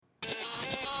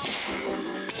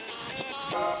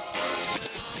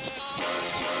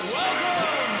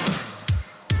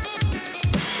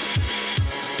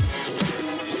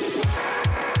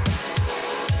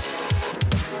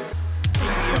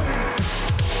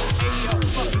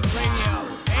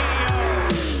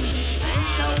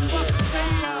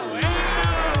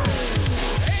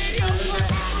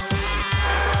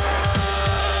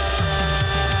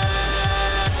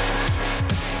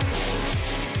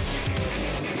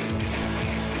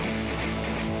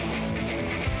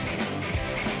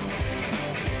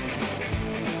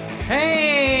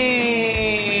Hey!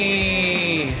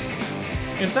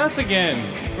 It's us again.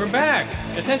 We're back.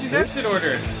 Attention deficit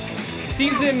order.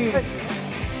 Season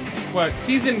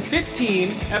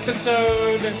 15,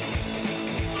 episode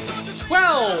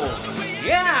 12.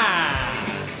 Yeah!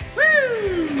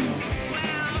 Woo!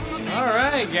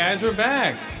 Alright, guys, we're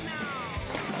back.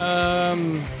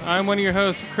 I'm one of your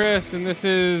hosts, Chris, and this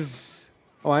is...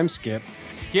 Oh, I'm Skip.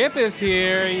 Skip is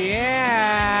here.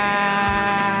 Yeah!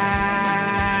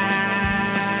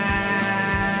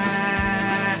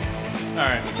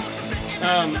 Alright.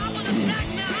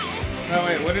 Oh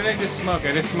wait, what did I just smoke?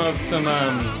 I just smoked some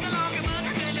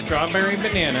strawberry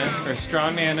banana or straw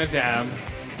nana dab,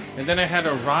 and then I had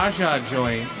a Raja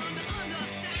joint,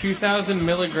 2,000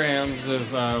 milligrams of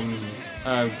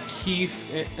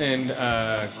keef and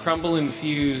crumble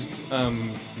infused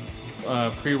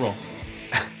pre-roll.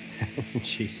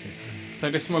 Jesus. So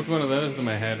I just smoked one of those to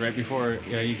my head right before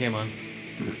you came on,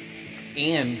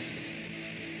 and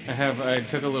I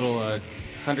took a little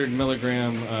 100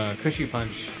 milligram Cushy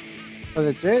Punch. Oh,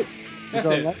 that's it? That's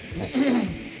it.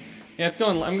 Yeah,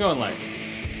 I'm going light.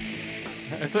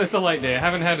 It's a light day. I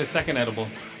haven't had a second edible.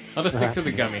 I'll just stick to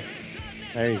the gummy.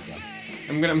 There you go.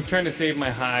 I'm trying to save my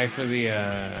high for the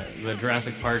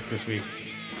Jurassic Park this week.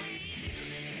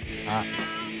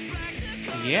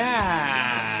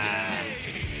 Yeah.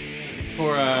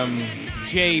 For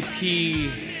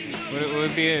JP, what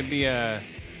would be it?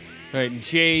 Right,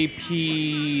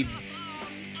 JP.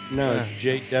 No,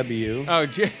 JW. Oh,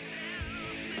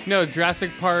 no,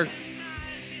 Jurassic Park.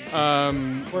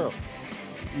 World.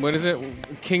 What is it? World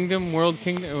Kingdom,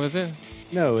 was it?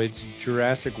 No, it's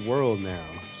Jurassic World now.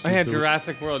 I had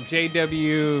Jurassic World.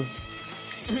 JW.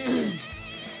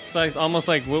 It's like almost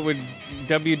like what would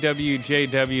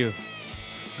WWJW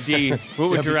D? What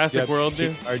would Jurassic World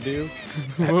do?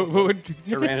 What would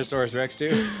Tyrannosaurus Rex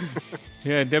do?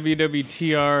 Yeah,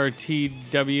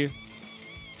 WWTRTW.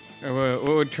 Or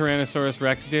what would Tyrannosaurus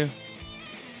Rex do?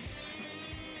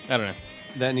 I don't know.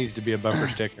 That needs to be a bumper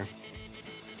sticker.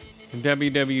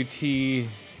 WWT.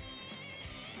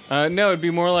 No, it'd be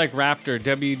more like Raptor.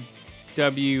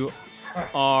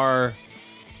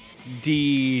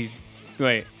 WWRD.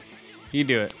 Wait, you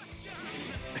do it.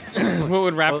 What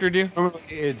would Raptor do?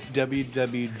 It's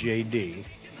WWJD.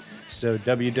 So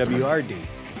WWRD.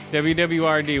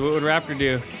 WWRD. What would Raptor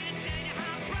do?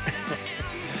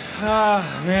 Ah,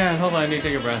 man. Hold on. I need to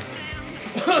take a breath.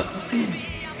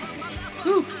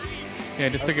 Whew. Yeah,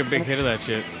 just took a big hit of that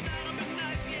shit.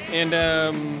 And,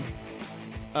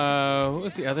 what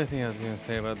was the other thing I was going to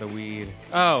say about the weed?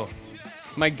 Oh,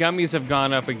 my gummies have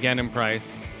gone up again in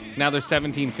price. Now they're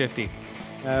 $17.50.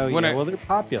 Oh, yeah. Well, they're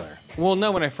popular. Well,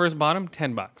 no, when I first bought them,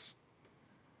 $10.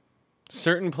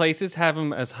 Certain places have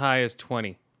them as high as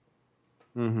 20.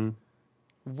 Mm-hmm.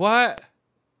 What?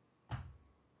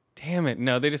 Damn it.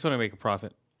 No, they just want to make a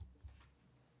profit.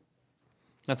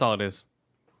 That's all it is.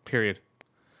 Period.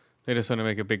 They just want to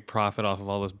make a big profit off of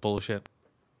all this bullshit.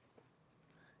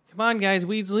 Come on, guys.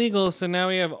 Weed's legal, so now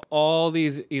we have all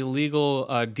these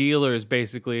illegal dealers,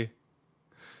 basically.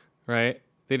 Right?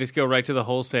 They just go right to the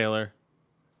wholesaler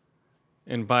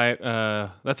and buy it.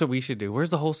 That's what we should do.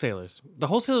 Where's the wholesalers? The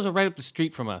wholesalers are right up the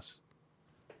street from us.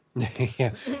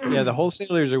 Yeah, the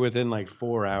wholesalers are within like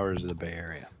 4 hours of the Bay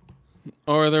Area.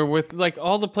 Or they're with, like,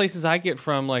 all the places I get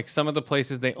from, like, some of the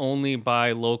places they only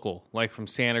buy local, like from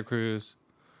Santa Cruz.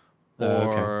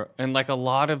 Okay. And like a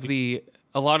lot of the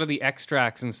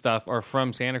extracts and stuff are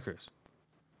from Santa Cruz.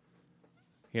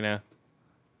 You know,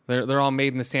 they're all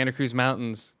made in the Santa Cruz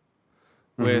mountains,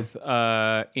 with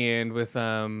Humboldt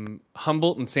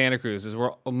and Santa Cruz is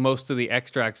where most of the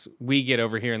extracts we get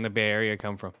over here in the Bay Area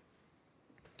come from.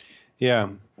 Yeah.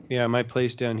 My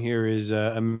place down here is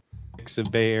a mix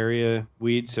of Bay Area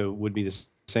weed, so it would be the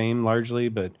same largely,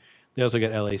 but they also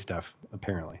get LA stuff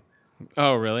apparently.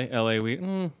 Oh, really? LA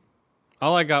weed?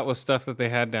 All I got was stuff that they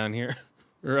had down here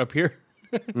or up here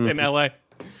in LA.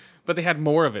 But they had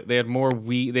more of it. They had more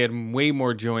weed. They had way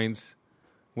more joints,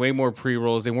 way more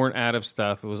pre-rolls. They weren't out of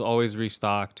stuff. It was always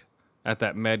restocked at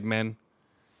that MedMen.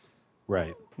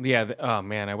 Right. Yeah. Oh,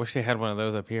 man. I wish they had one of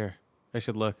those up here. I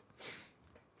should look.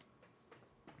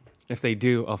 If they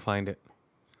do, I'll find it.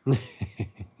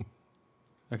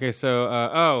 Okay,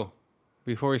 so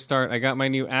before we start, I got my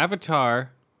new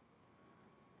avatar.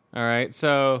 All right,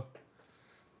 so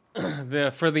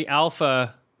for the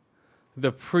alpha,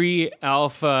 the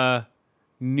pre-alpha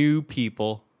new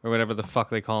people or whatever the fuck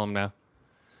they call them now.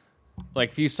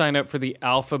 Like if you sign up for the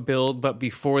alpha build, but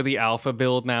before the alpha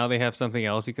build, now they have something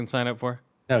else you can sign up for.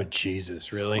 Oh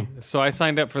Jesus, really? So I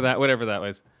signed up for that, whatever that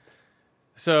was.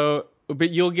 So,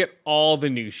 but you'll get all the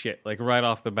new shit like right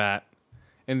off the bat,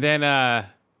 and then the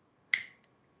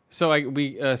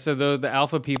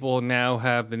alpha people now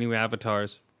have the new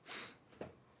avatars.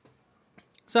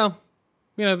 So,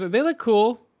 they look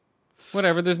cool.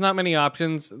 Whatever. There's not many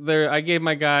options. I gave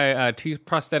my guy 2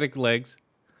 prosthetic legs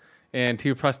and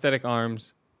 2 prosthetic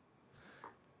arms,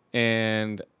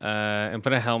 and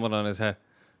put a helmet on his head.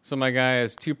 So my guy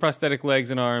has 2 prosthetic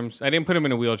legs and arms. I didn't put him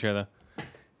in a wheelchair though.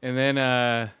 And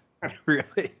then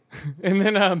really? And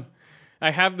then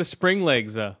I have the spring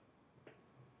legs though.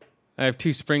 I have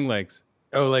 2 spring legs.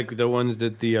 Oh, like the ones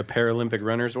that the Paralympic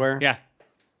runners wear? Yeah.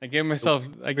 I gave myself.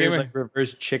 Like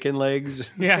reverse chicken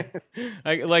legs. Yeah,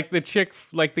 like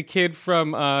the kid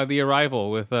from The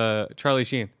Arrival with Charlie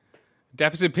Sheen.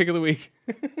 Deficit pick of the week.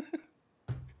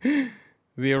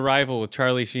 The Arrival with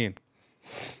Charlie Sheen.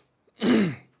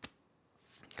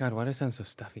 God, why do I sound so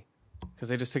stuffy? Because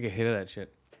I just took a hit of that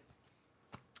shit.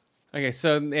 Okay,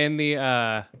 so in the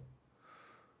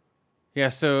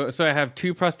so I have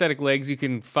 2 prosthetic legs. You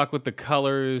can fuck with the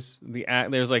colors.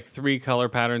 There's like 3 color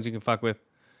patterns you can fuck with.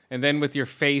 And then with your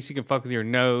face, you can fuck with your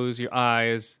nose, your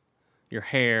eyes, your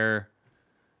hair.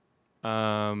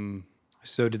 So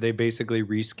did they basically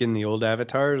reskin the old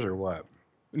avatars or what?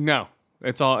 No,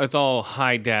 it's all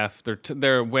high def.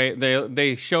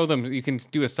 They show them. You can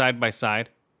do a side by side,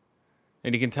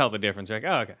 and you can tell the difference. You're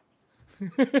like,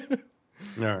 oh, okay.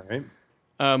 All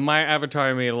right. My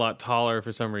avatar made a lot taller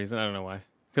for some reason. I don't know why.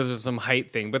 Because there's some height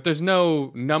thing, but there's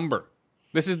no number.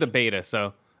 This is the beta,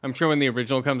 so. I'm sure when the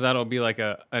original comes out, it'll be like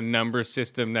a number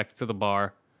system next to the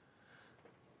bar.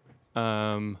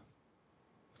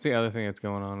 What's the other thing that's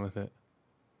going on with it?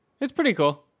 It's pretty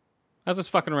cool. I was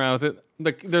just fucking around with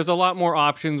it. There's a lot more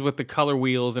options with the color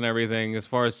wheels and everything. As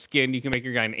far as skin, you can make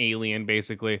your guy an alien,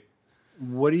 basically.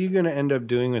 What are you going to end up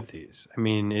doing with these? I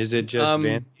mean, is it just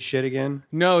vanity shit again?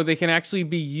 No, they can actually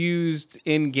be used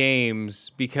in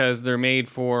games because they're made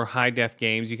for high-def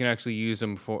games. You can actually use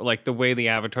them for, like, the way the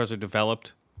avatars are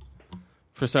developed.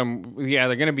 They're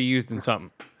going to be used in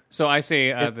something. So I say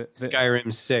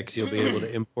Skyrim 6, you'll be able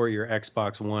to import your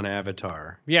Xbox One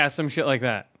avatar. Yeah, some shit like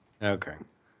that. Okay.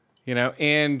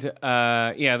 And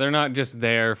they're not just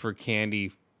there for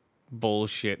candy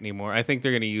bullshit anymore. I think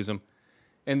they're going to use them.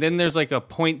 And then there's like a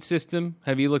point system.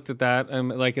 Have you looked at that?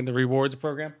 Like in the rewards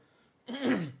program?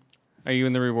 Are you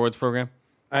in the rewards program?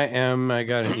 I am. I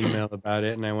got an email about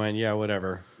it, and I went, yeah,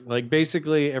 whatever. Like,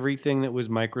 basically, everything that was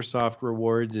Microsoft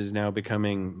rewards is now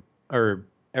becoming, or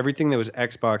everything that was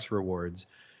Xbox rewards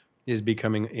is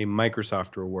becoming a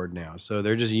Microsoft reward now. So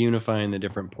they're just unifying the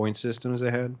different point systems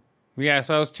they had. Yeah,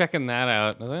 so I was checking that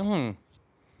out. I was like,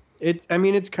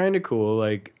 it's kind of cool.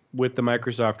 Like, with the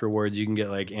Microsoft rewards, you can get,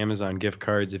 like, Amazon gift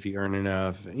cards if you earn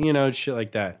enough. Shit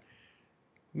like that.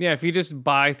 Yeah, if you just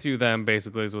buy through them,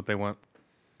 basically, is what they want.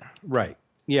 Right.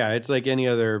 Yeah, it's like any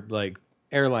other, like,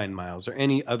 airline miles or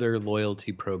any other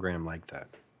loyalty program like that.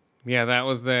 Yeah, that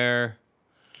was there.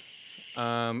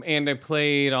 And I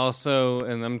played also,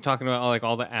 and I'm talking about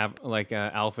all the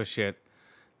alpha shit.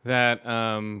 That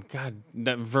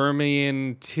that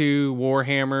Verminion 2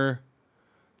 Warhammer.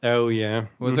 Oh yeah,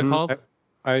 what's it called?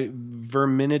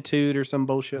 Verminitude or some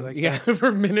bullshit like that. Yeah,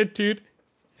 Verminitude.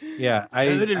 Yeah, I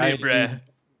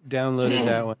downloaded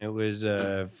that one. It was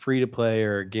free to play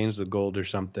or Games with Gold or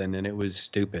something, and it was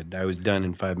stupid. I was done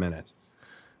in 5 minutes.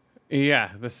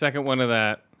 Yeah, the second one of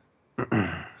that.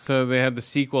 So they had the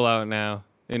sequel out now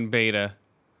in beta.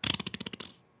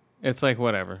 It's like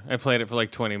whatever. I played it for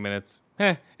like 20 minutes.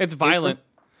 It's violent.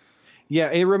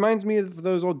 It reminds me of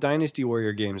those old Dynasty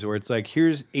Warrior games where it's like,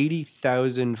 here's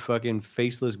 80,000 fucking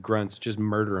faceless grunts, just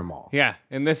murder them all. Yeah,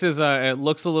 and this is, it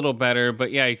looks a little better,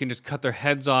 but yeah, you can just cut their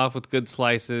heads off with good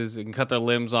slices. You can cut their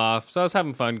limbs off. So I was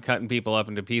having fun cutting people up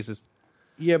into pieces.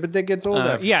 Yeah, but that gets old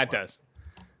after Yeah, it does.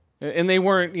 And they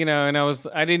weren't, and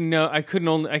I didn't know, I could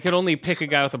only pick a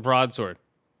guy with a broadsword.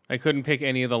 I couldn't pick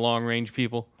any of the long range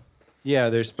people. Yeah,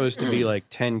 there's supposed to be like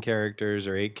 10 characters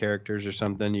or 8 characters or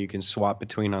something you can swap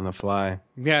between on the fly.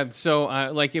 Yeah, so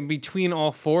like in between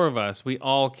all 4 of us, we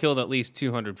all killed at least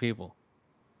 200 people.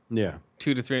 Yeah.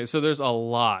 2 to 3. So there's a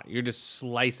lot. You're just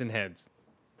slicing heads.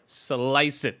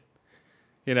 Slice it.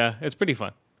 It's pretty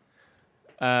fun.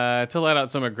 To let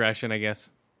out some aggression, I guess.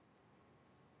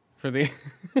 For the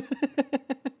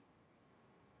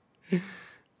Yeah,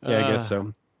 I guess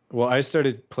so. Well, I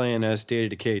started playing State of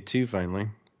Decay 2 finally.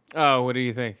 Oh, what do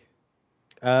you think?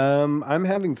 I'm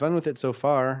having fun with it so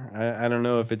far. I don't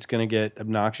know if it's going to get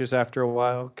obnoxious after a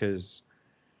while because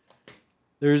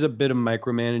there's a bit of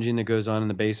micromanaging that goes on in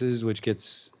the bases, which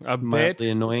gets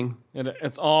mildly annoying.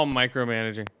 It's all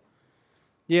micromanaging.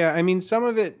 Yeah, I mean, some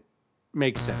of it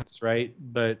makes sense, right?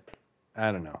 But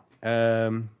I don't know.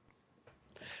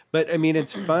 But I mean,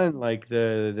 it's fun. Like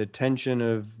the tension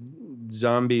of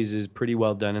zombies is pretty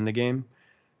well done in the game.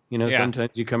 You know,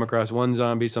 sometimes you come across one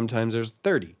zombie, sometimes there's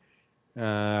 30.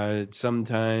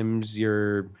 Sometimes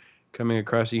you're coming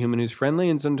across a human who's friendly,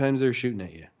 and sometimes they're shooting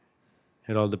at you.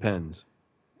 It all depends.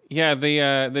 Yeah,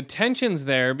 the tension's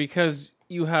there because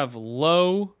you have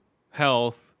low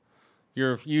health.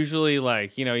 You're usually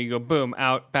like, you know, you go boom,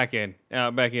 out, back in,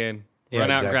 run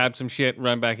out, grab some shit,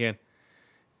 run back in.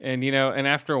 And, you know, and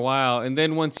after a while, and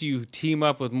then once you team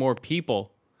up with more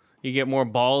people, you get more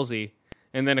ballsy.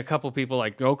 And then a couple people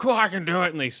like, go, cool, I can do it.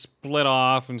 And they split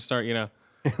off and start, you know.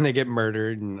 And they get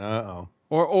murdered and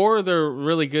Or they're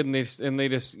really good and they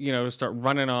just, you know, start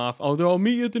running off. Oh, they'll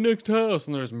meet you at the next house.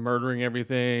 And they're just murdering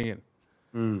everything.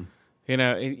 And, you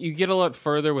know, you get a lot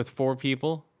further with 4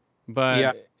 people. But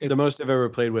yeah, the most I've ever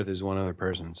played with is one other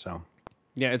person. So,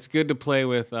 yeah, it's good to play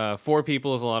with 4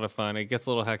 people is a lot of fun. It gets a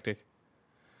little hectic.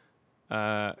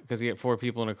 Because you get 4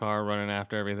 people in a car running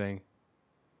after everything.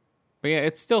 But yeah,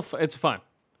 it's fun.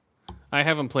 I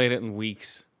haven't played it in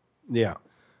weeks. Yeah.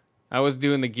 I was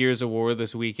doing the Gears of War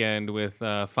this weekend with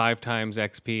 5 times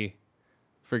XP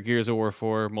for Gears of War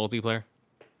 4 multiplayer.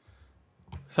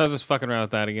 So I was just fucking around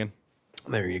with that again.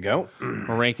 There you go.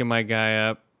 Ranking my guy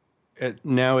up.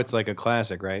 Now it's like a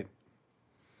classic, right?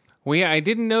 Well, yeah, I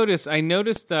didn't notice. I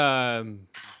noticed they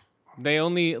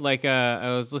only, like,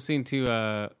 I was listening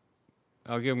to,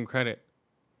 I'll give him credit.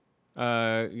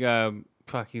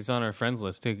 He's on our friends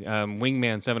list, too.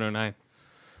 Wingman 709.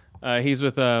 He's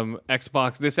with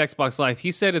Xbox. This Xbox Live.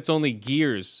 He said it's only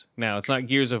Gears now. It's not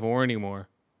Gears of War anymore.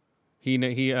 He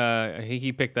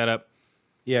picked that up.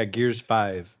 Yeah, Gears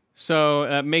 5. So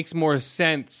that makes more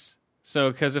sense.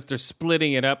 So because if they're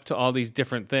splitting it up to all these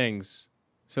different things,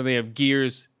 so they have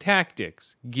Gears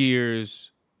Tactics,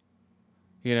 Gears,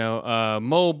 you know,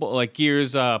 mobile, like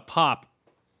Gears Pop.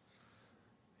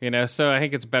 You know, so I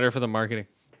think it's better for the marketing.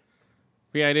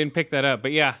 But yeah, I didn't pick that up.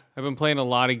 But yeah, I've been playing a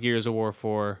lot of Gears of War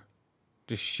 4.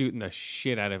 Just shooting the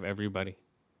shit out of everybody.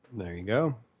 There you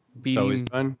go. It's always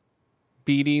fun.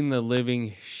 Beating the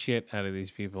living shit out of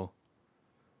these people.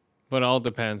 But it all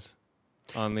depends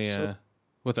on the...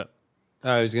 what's up?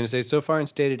 I was going to say, so far in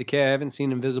State of Decay, I haven't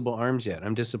seen Invisible Arms yet.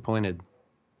 I'm disappointed.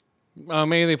 Oh,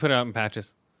 maybe they put it out in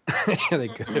patches. Yeah, they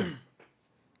could have.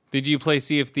 Did you play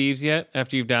Sea of Thieves yet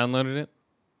after you've downloaded it?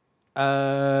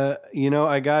 You know,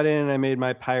 I got in and I made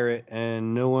my pirate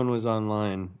and no one was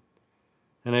online.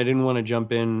 And I didn't want to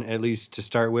jump in, at least to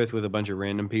start with a bunch of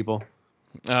random people.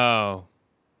 Oh,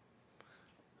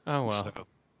 well. So,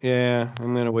 yeah,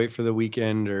 I'm going to wait for the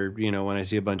weekend or, you know, when I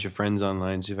see a bunch of friends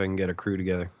online, see if I can get a crew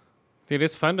together. Dude,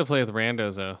 it's fun to play with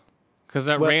randos, though. Because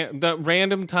that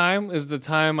random time is the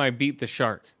time I beat the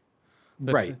shark.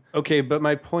 Right. Okay, but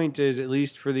my point is, at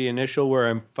least for the initial where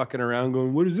I'm fucking around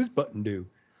going, what does this button do?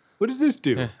 What does this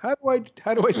do? How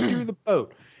do I steer the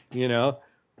boat? You know?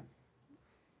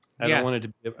 I don't want it to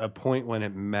be a point when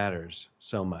it matters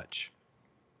so much.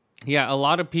 Yeah, a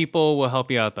lot of people will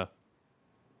help you out, though.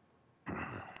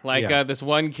 Like, this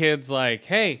one kid's like,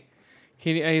 hey,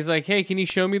 he's like, hey, can you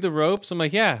show me the ropes? I'm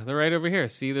like, yeah, they're right over here.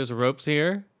 See, there's ropes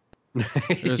here.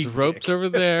 There's ropes over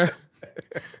there.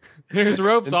 There's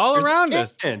ropes all around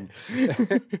us.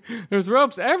 There's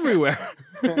ropes everywhere.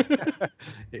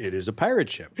 It is a pirate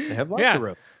ship. They have lots of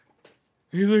ropes.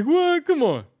 He's like, what? Come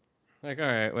on. Like, all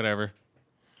right, whatever.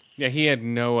 Yeah, he had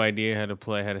no idea how to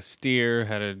play, how to steer,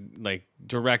 how to, like,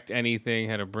 direct anything,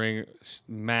 how to bring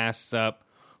masts up,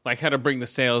 like how to bring the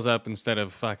sails up instead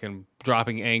of fucking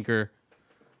dropping anchor.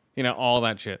 You know, all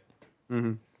that shit.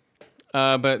 Mm-hmm.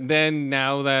 But then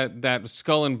now that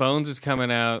Skull and Bones is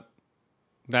coming out,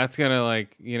 that's gonna,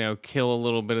 like, you know, kill a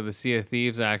little bit of the Sea of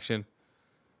Thieves action.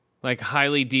 Like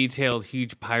highly detailed,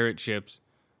 huge pirate ships.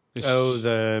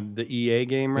 The EA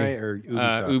game, right? Or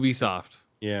Ubisoft? Ubisoft.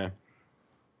 Yeah.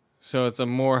 So it's a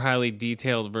more highly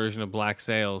detailed version of Black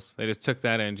Sails. They just took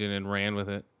that engine and ran with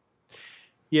it.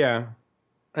 Yeah.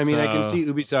 I mean, I can see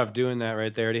Ubisoft doing that,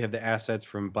 right? They already have the assets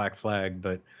from Black Flag,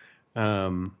 but...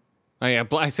 Oh, yeah,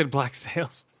 I said Black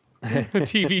Sails. A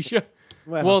TV show.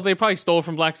 Well, they probably stole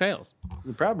from Black Sails.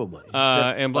 Probably.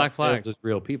 And Black Flag. Just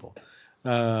real people.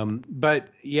 But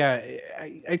yeah,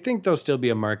 I think there'll still be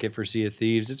a market for Sea of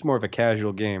Thieves. It's more of a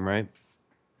casual game, right?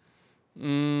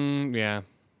 Yeah.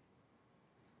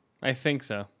 I think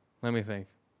so. Let me think.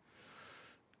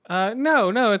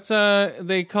 No, it's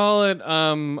they call it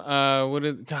what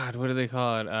do they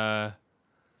call it?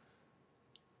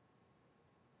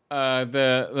 God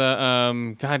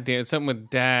damn, something with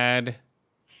dad.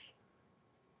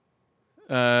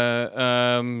 Like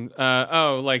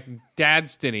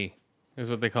Dadstiny is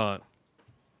what they call it.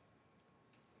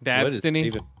 What does it Dadstiny.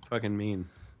 even fucking mean?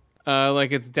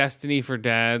 Like it's Destiny for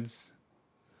dads.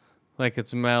 Like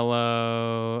it's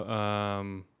mellow.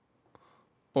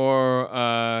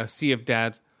 Or Sea of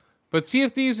Dads. But Sea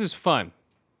of Thieves is fun.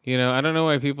 You know, I don't know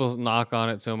why people knock on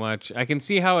it so much. I can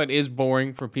see how it is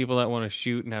boring for people that want to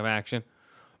shoot and have action.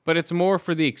 But it's more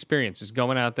for the experience. Just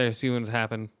going out there, see what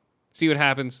happens. See what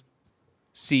happens.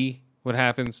 See what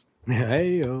happens.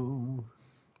 Hey-o.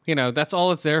 You know, that's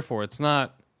all it's there for. It's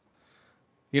not,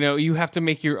 you know, you have to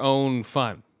make your own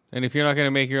fun. And if you're not going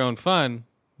to make your own fun,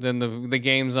 then the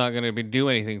game's not going to do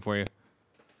anything for you.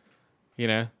 You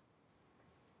know?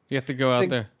 You have to go out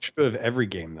there. It's true of every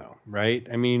game, though, right?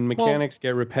 I mean, mechanics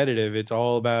get repetitive. It's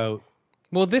all about...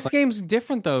 Well, this game's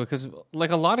different, though, because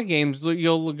like a lot of games,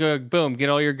 you'll go, boom, get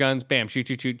all your guns, bam, shoot,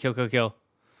 shoot, shoot, kill, kill, kill.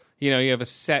 You know, you have a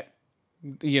set,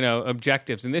 you know,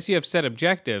 objectives. And this, you have set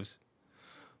objectives,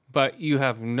 but you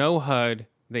have no HUD.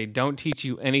 They don't teach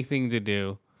you anything to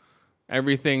do.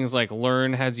 Everything's like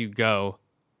learn as you go.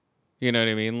 You know what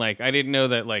I mean? Like, I didn't know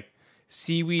that, like,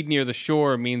 seaweed near the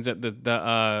shore means that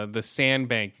the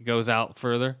sandbank goes out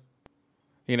further.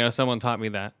 You know, someone taught me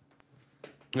that.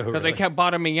 Because I kept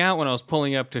bottoming out when I was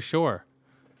pulling up to shore.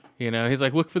 You know, he's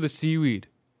like, look for the seaweed.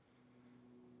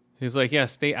 He's like, yeah,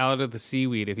 stay out of the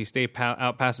seaweed. If you stay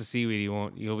out past the seaweed,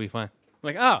 you'll be fine. I'm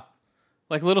like, oh,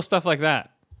 like little stuff like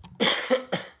that.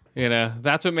 You know,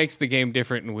 that's what makes the game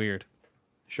different and weird.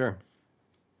 Sure.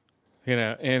 You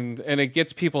know, and it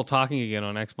gets people talking again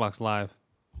on Xbox Live,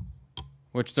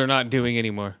 which they're not doing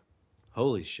anymore.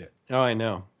 Holy shit. Oh, I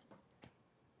know.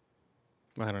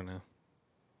 I don't know.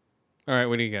 All right,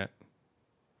 what do you got?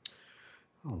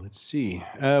 Oh, let's see.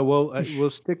 We'll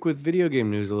stick with video game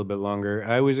news a little bit longer.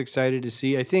 I was excited to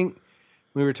see. I think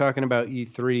we were talking about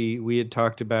E3. We had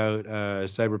talked about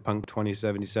Cyberpunk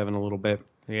 2077 a little bit.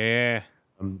 Yeah.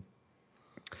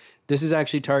 This is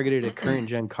actually targeted at current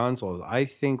gen consoles. I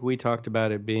think we talked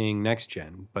about it being next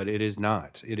gen, but it is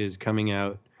not. It is coming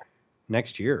out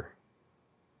next year.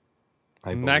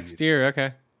 Next year,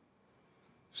 okay.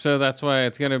 So that's why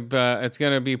it's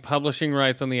gonna be publishing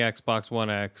rights on the Xbox One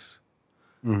X,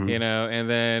 you know, and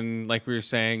then like we were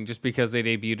saying, just because they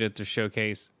debuted it to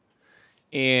showcase,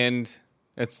 and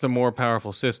it's the more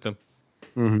powerful system,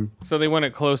 so they want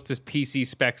it close to PC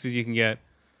specs as you can get,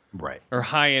 right, or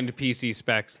high end PC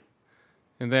specs,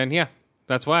 and then yeah,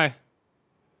 that's why.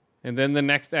 And then the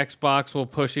next Xbox will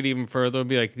push it even further. It'll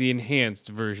be like the enhanced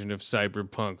version of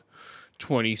Cyberpunk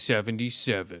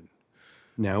 2077.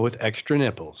 Now with extra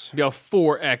nipples. Be a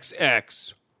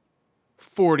 4XX,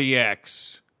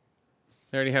 40X.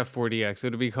 They already have 40X.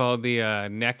 It'll be called the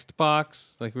Next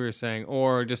Box, like we were saying,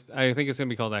 or just I think it's gonna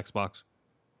be called Xbox.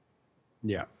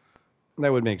 Yeah,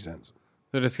 that would make sense.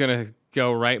 They're just gonna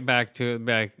go right back to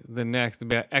the next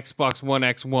Xbox One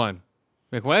X1.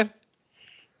 Like what?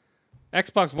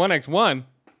 Xbox One X1.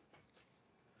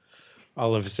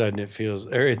 All of a sudden, it feels,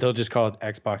 or they'll just call it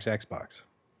Xbox.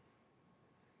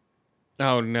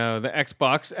 Oh no, the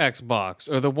Xbox,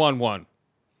 or the One.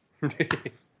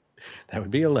 That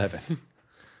would be 11.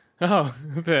 Oh,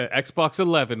 the Xbox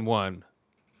 11 one.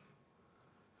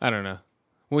 I don't know.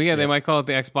 Well, yeah, they might call it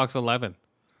the Xbox 11.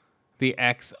 The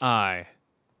XI.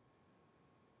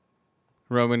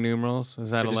 Roman numerals,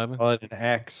 is that 11? Call it an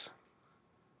X.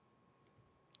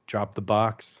 Drop the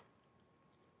box.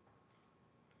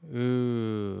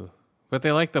 Ooh. But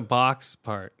they like the box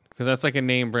part. Because that's like a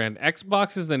name brand.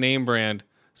 Xbox is the name brand,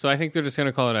 so I think they're just going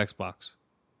to call it Xbox.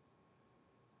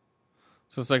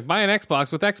 So it's like, buy an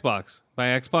Xbox with Xbox. Buy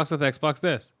an Xbox with Xbox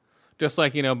this. Just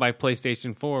like, you know, buy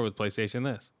PlayStation 4 with PlayStation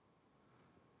this.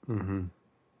 Mm-hmm.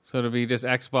 So it'll be just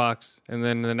Xbox, and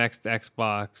then the next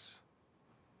Xbox.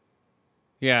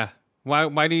 Yeah.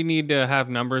 Why do you need to have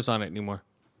numbers on it anymore?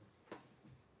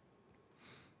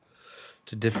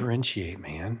 To differentiate,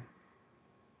 man.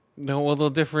 No, well, they'll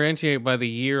differentiate by the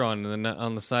year on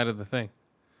the side of the thing.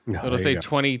 No, It'll say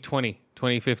 2020,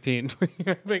 2015.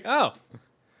 Like, oh,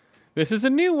 this is a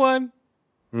new one.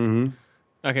 Mm-hmm.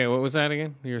 Okay, what was that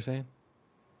again? You were saying?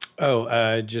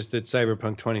 Oh, just that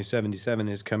Cyberpunk 2077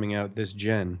 is coming out this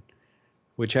gen,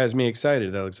 which has me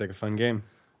excited. That looks like a fun game.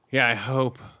 Yeah, I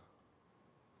hope.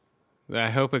 I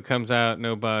hope it comes out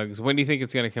no bugs. When do you think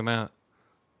it's going to come out?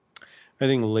 I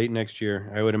think late next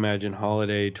year. I would imagine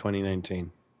holiday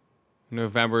 2019.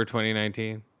 November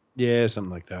 2019. Yeah,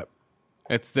 something like that.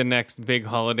 It's the next big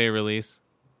holiday release.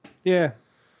 Yeah.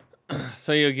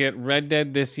 So you'll get Red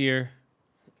Dead this year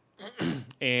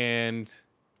and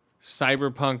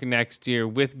Cyberpunk next year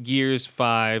with Gears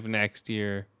 5 next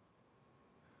year.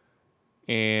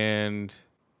 And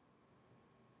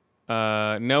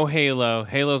no Halo.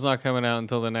 Halo's not coming out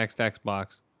until the next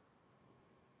Xbox.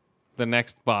 The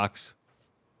next box.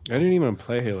 I didn't even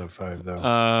play Halo 5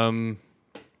 though.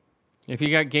 If you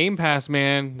got Game Pass,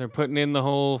 man, they're putting in the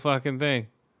whole fucking thing.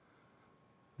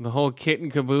 The whole kit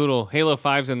and caboodle. Halo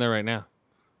 5's in there right now.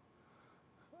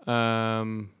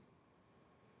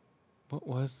 What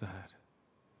was that?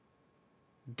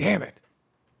 Damn it.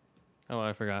 Oh,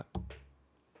 I forgot.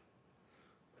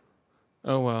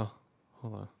 Oh, well.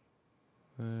 Hold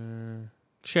on.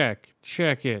 Check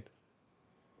it.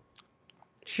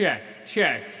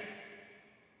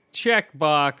 Check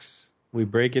box. We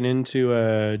breaking into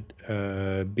a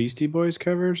Beastie Boys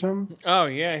cover or something? Oh,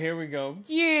 yeah, here we go.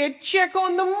 Yeah, check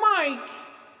on the mic.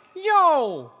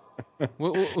 Yo.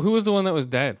 Who was the one that was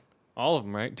dead? All of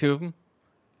them, right? Two of them?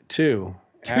 Two?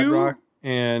 Ad Rock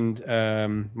and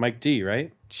Mike D,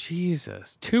 right?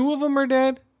 Jesus. Two of them are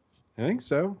dead? I think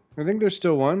so. I think there's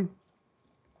still one.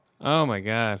 Oh, my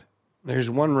God. There's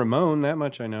one Ramon, that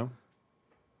much I know.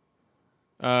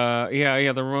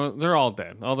 Yeah, they're all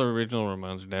dead. All the original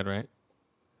Ramones are dead, right?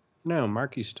 No,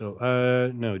 Marky's still...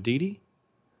 no, Dee Dee?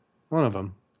 One of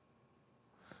them.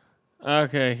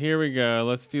 Okay, here we go.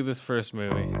 Let's do this first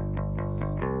movie.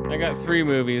 I got 3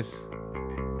 movies.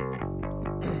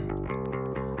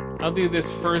 I'll do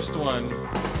this first one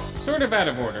sort of out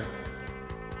of order.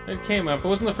 It came up. It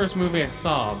wasn't the first movie I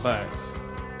saw, but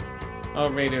I'll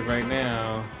rate it right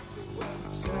now.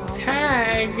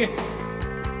 Tag!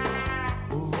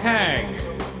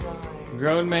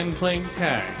 Grown men playing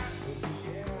tag.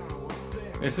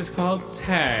 This is called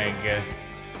Tag.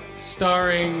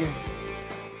 Starring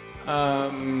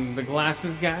the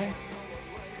glasses guy,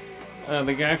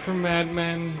 the guy from Mad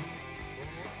Men,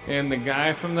 and the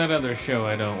guy from that other show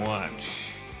I don't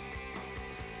watch.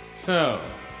 So,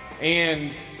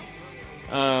 and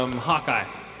Hawkeye.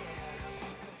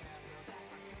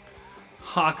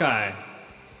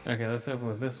 Okay, let's open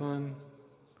with this one.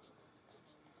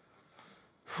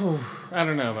 I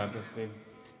don't know about this, dude.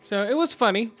 So it was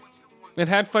funny. It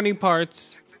had funny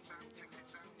parts.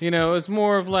 You know, it was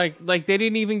more of like they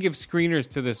didn't even give screeners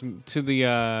to this to the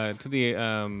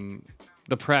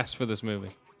press for this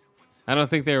movie. I don't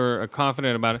think they were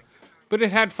confident about it, but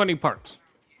it had funny parts.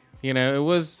 You know, it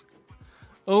was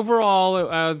overall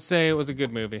I would say it was a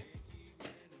good movie.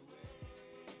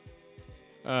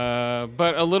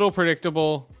 But a little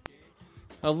predictable,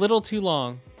 a little too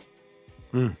long.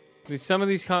 Some of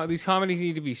these comedies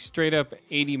need to be straight up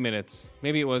 80 minutes.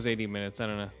 Maybe it was 80 minutes. I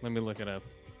don't know. Let me look it up.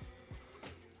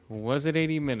 Was it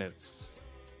 80 minutes?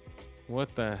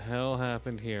 What the hell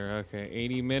happened here? Okay,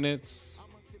 80 minutes.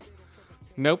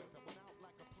 Nope.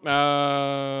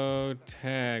 Oh,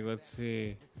 Tag. Let's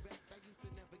see.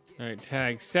 All right,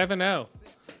 Tag 7-0.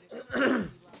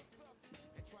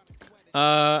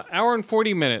 Hour and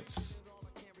 40 minutes.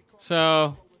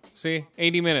 So, see,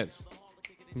 80 minutes.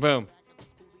 Boom.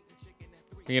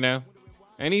 You know,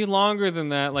 any longer than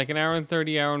that, like an hour and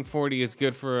 30, hour and 40 is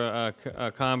good for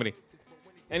a comedy.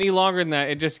 Any longer than that,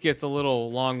 it just gets a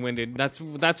little long-winded. That's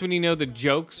when you know the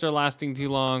jokes are lasting too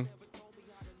long,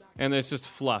 and it's just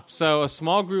fluff. So a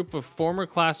small group of former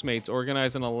classmates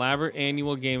organize an elaborate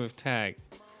annual game of tag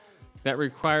that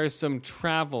requires some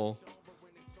travel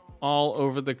all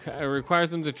over requires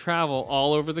them to travel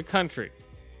all over the country.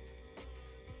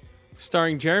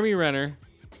 Starring Jeremy Renner,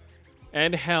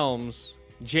 Ed Helms,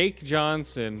 Jake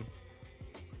Johnson,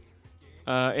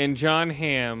 and John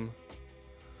Hamm,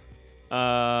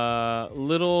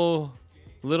 Little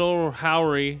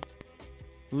Howry,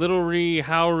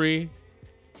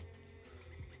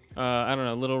 I don't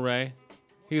know, Little Ray.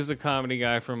 He was a comedy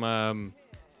guy from,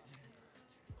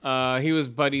 he was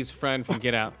Buddy's friend from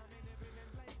Get Out.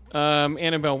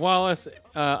 Annabelle Wallace,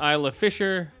 Isla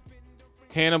Fisher,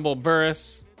 Hannibal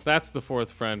Buress. That's the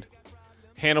fourth friend.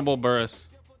 Hannibal Buress.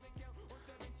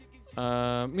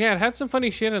 Yeah, it had some funny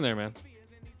shit in there, man.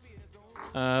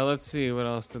 Let's see, what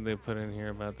else did they put in here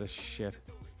about this shit?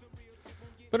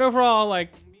 But overall, like,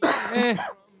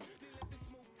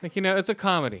 like, you know, it's a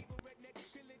comedy.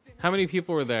 How many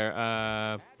people were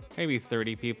there? Maybe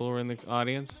 30 people were in the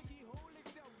audience.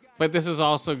 But this is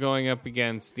also going up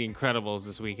against The Incredibles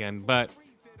this weekend. But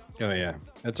oh yeah,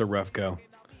 that's a rough go.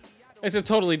 It's a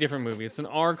totally different movie. It's an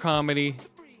R comedy.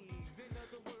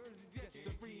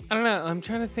 I don't know. I'm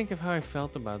trying to think of how I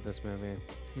felt about this movie.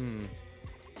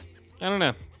 I don't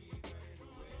know.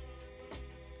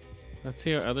 Let's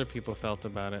see how other people felt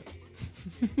about it.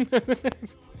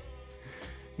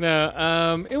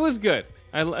 No, it was good.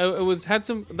 It had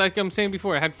some, like I'm saying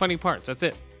before, it had funny parts. That's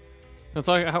it. That's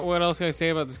all. What else can I say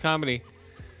about this comedy?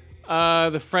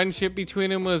 The friendship between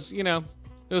them was, it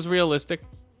was realistic.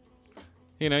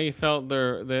 You felt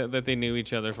that they knew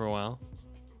each other for a while,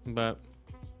 but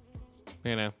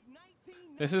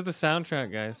this is the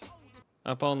soundtrack, guys.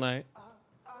 Up All Night.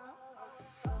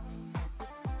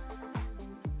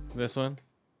 This one.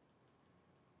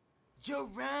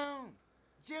 Jerome,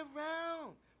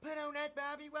 put on that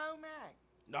Bobby Womack.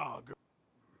 Nah, girl.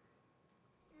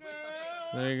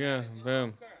 There you go.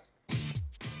 Boom.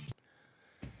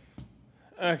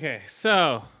 Okay,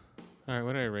 so. Alright,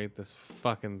 what did I rate this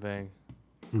fucking thing?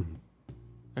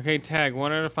 Okay, tag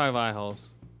 1 out of 5 eye holes.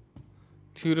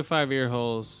 2 to 5 ear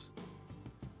holes.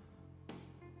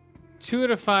 2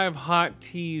 out of 5 hot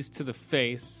teas to the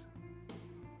face.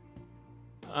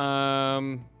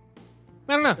 I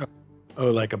don't know.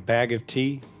 Oh, like a bag of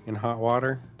tea in hot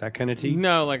water? That kind of tea?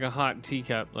 No, like a hot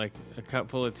teacup, like a cup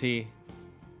full of tea.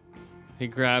 He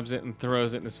grabs it and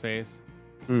throws it in his face.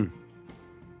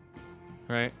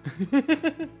 Right?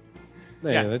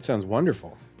 Yeah, that sounds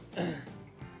wonderful.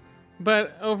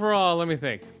 But overall, let me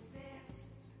think.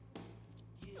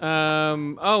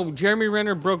 Jeremy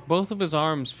Renner broke both of his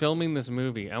arms filming this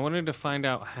movie. I wanted to find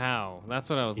out how. That's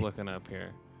what I was looking up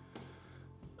here.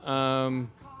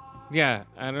 Yeah,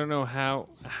 I don't know how.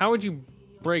 How would you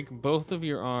break both of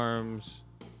your arms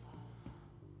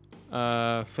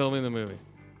filming the movie?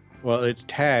 Well, it's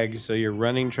tags, so you're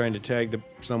running trying to tag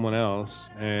someone else,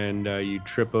 and you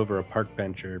trip over a park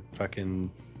bench or fucking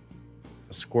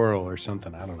a squirrel or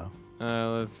something. I don't know.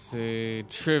 Let's see.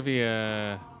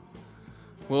 Trivia.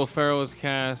 Will Ferrell was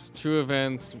cast. True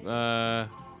events.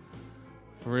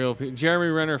 Real people. Jeremy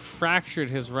Renner fractured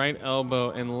his right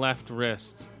elbow and left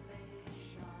wrist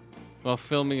while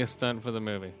filming a stunt for the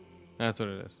movie. That's what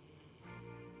it is.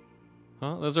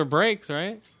 Huh? Those are breaks,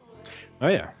 right? Oh,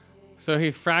 yeah. So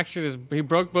he he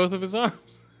broke both of his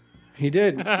arms. He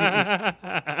did. It's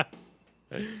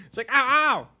like, ow,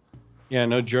 ow! Yeah,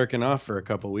 no jerking off for a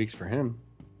couple weeks for him.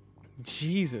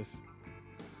 Jesus.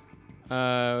 It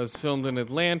was filmed in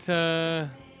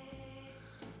Atlanta.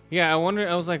 Yeah, I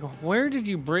was like, where did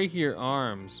you break your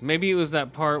arms? Maybe it was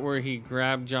that part where he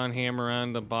grabbed John Hamm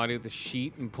around the body of the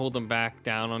sheet and pulled him back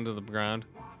down onto the ground.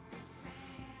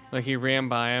 Like he ran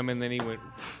by him and then he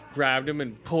grabbed him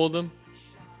and pulled him.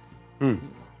 I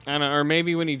don't know, or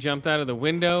maybe when he jumped out of the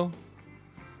window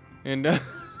and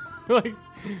like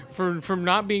from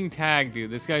not being tagged, dude.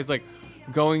 This guy's like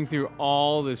going through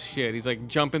all this shit. He's like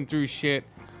jumping through shit.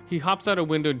 He hops out a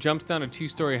window, jumps down a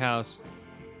 2-story house.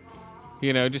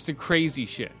 Just a crazy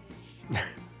shit.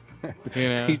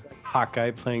 He's like Hawkeye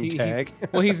playing tag.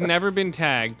 He's never been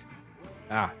tagged.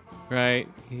 Right?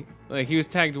 He was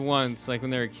tagged once, like when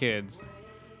they were kids,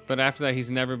 but after that, he's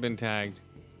never been tagged.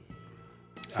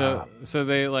 So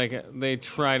they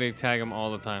try to tag him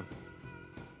all the time.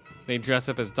 They dress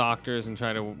up as doctors and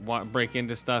try to break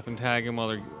into stuff and tag him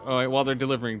while they're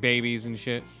delivering babies and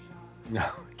shit. No,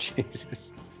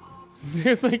 Jesus.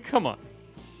 It's like, come on.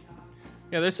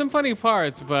 Yeah, there's some funny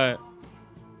parts, but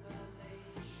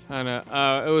I don't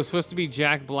know. It was supposed to be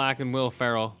Jack Black and Will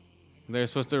Ferrell. They're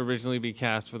supposed to originally be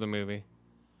cast for the movie.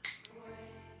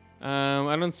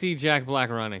 I don't see Jack Black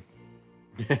running.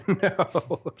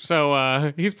 No.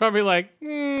 So he's probably like,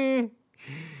 I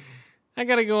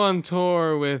gotta go on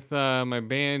tour with my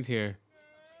band here.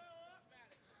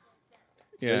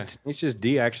 Yeah. Does Tenacious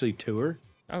D actually tour?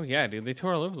 Oh yeah, dude. They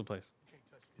tour all over the place.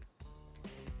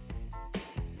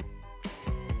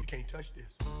 You can't touch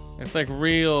this. It's like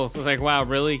real. So it's like, wow,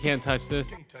 really? You can't touch this?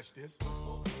 Can't touch this.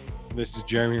 This is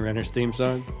Jeremy Renner's theme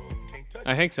song? Can't touch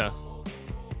I think so.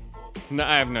 No,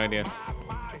 I have no idea.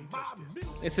 Can't touch this.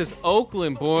 It says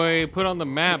Oakland, boy, put on the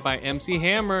map by MC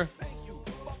Hammer.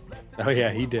 Oh,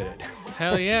 yeah, he did it.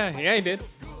 Hell yeah. Yeah, he did.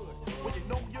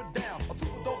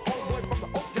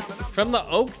 From the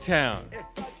Oaktown.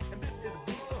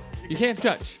 You can't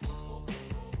touch.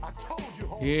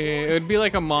 Yeah, it would be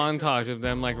like a montage of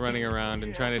them like running around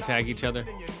and trying to tag each other.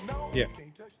 Yeah.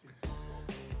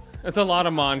 It's a lot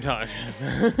of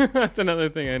montages. That's another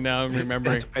thing I now am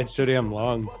remembering. That's why it's so damn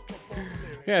long.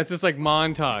 Yeah, it's just like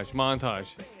montage.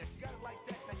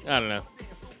 I don't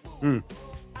know.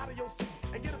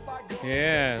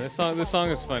 Yeah, this song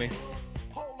is funny.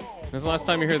 When's the last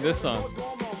time you heard this song?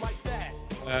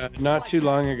 Not too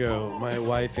long ago, my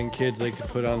wife and kids like to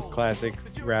put on classic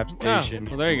rap station.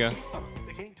 Well, there you go.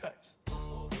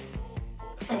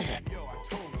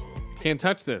 Can't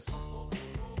touch this.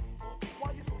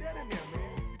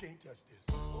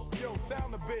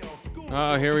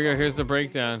 Oh, here we go. Here's the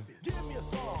breakdown.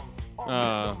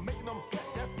 Yeah,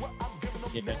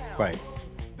 quite.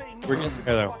 We're getting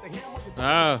there, though.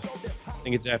 Oh, I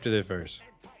think it's after the verse.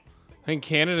 I think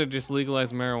Canada just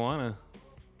legalized marijuana.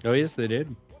 Oh, yes, they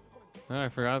did. Oh, I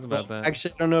forgot about that.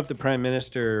 Actually, I don't know if the prime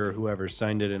minister or whoever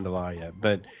signed it into law yet,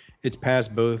 but it's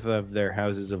passed both of their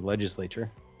houses of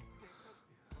legislature.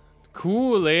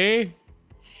 Cool, eh?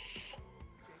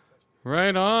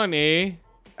 Right on, eh?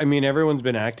 I mean, everyone's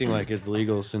been acting like it's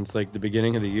legal since like the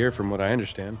beginning of the year, from what I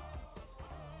understand.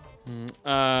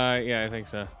 Yeah, I think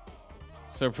so.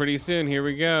 So pretty soon, here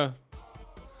we go.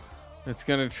 It's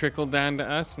gonna trickle down to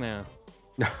us now.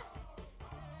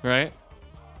 Right?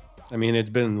 I mean, it's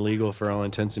been legal for all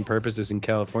intents and purposes in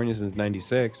California since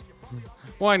 '96.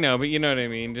 Well, I know, but you know what I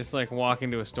mean. Just like walk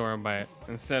into a store and buy it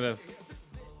instead of,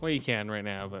 well, you can right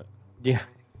now, but Yeah.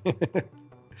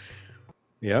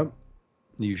 Yep.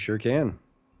 You sure can.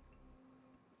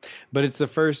 But it's the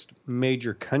first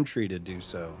major country to do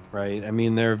so, right? I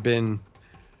mean, there have been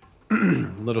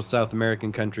little South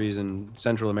American countries and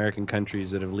Central American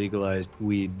countries that have legalized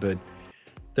weed, but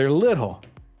they're little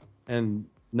and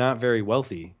not very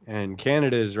wealthy. And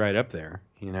Canada is right up there,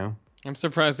 you know? I'm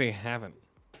surprised they haven't.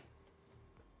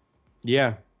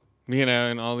 Yeah. You know,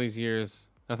 in all these years,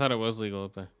 I thought it was legal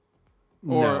up there.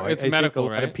 Or No, it's I medical,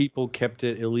 think a lot right? of people kept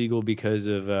it illegal because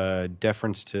of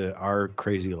deference to our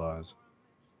crazy laws.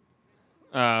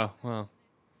 Oh, well.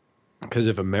 Because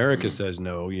if America says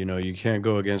no, you know, you can't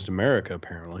go against America,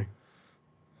 apparently.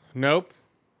 Nope.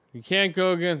 You can't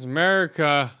go against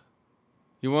America.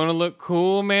 You want to look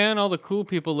cool, man? All the cool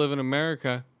people live in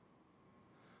America.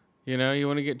 You know, you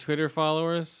want to get Twitter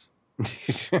followers?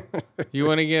 You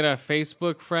want to get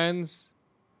Facebook friends?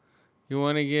 You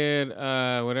want to get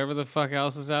whatever the fuck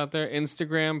else is out there?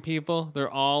 Instagram people? They're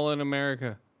all in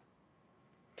America.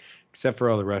 Except for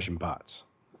all the Russian bots.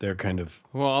 They're kind of...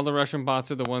 Well, all the Russian bots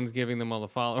are the ones giving them all the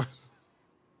followers.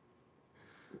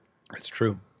 It's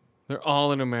true. They're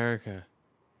all in America.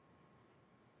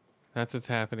 That's what's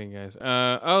happening, guys.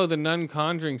 Oh, the Nun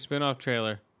Conjuring spin-off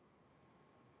trailer.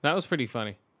 That was pretty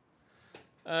funny.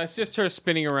 It's just her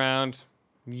spinning around,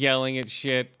 yelling at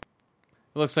shit.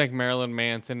 It looks like Marilyn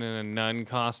Manson in a nun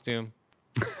costume.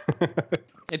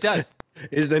 It does.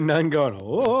 Is the nun going,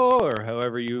 oh, or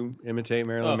however you imitate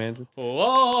Marilyn Manson?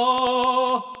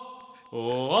 Oh, oh,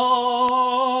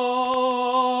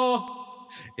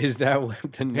 Is that what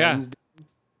the nuns do?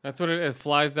 that's what it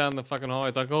flies down the fucking hallway.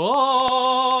 It's like,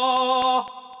 oh.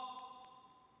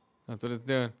 That's what it's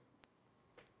doing.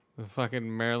 The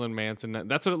fucking Marilyn Manson.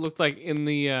 That's what it looked like in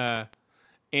the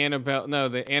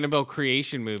the Annabelle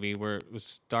Creation movie where it was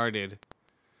started.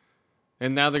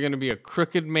 And now they're going to be a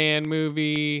Crooked Man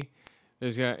movie. I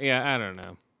don't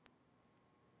know.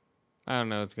 I don't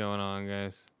know what's going on,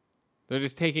 guys. They're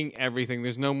just taking everything.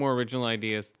 There's no more original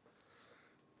ideas.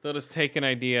 They'll just take an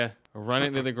idea, run it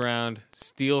into the ground,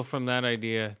 steal from that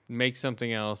idea, make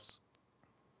something else.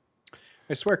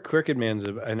 I swear Crooked Man's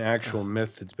an actual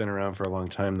myth that's been around for a long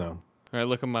time, though. All right,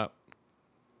 look him up.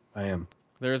 I am.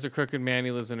 There is a crooked man. He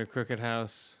lives in a crooked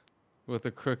house with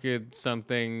a crooked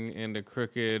something and a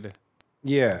crooked...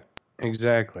 Yeah,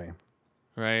 exactly.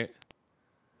 Right?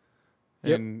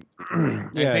 Yep. And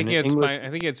Yeah, I think he had English- I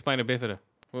think he had spina bifida.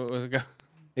 What was it?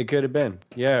 It could have been.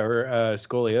 Yeah, or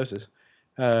scoliosis.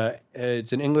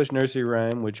 It's an English nursery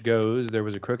rhyme which goes, there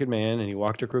was a crooked man and he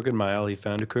walked a crooked mile. He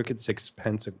found a crooked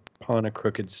sixpence upon a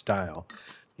crooked stile.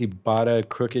 He bought a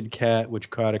crooked cat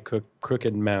which caught a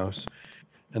crooked mouse.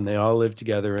 And they all lived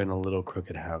together in a little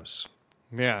crooked house.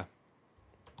 Yeah.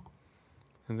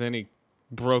 And then he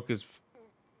broke his...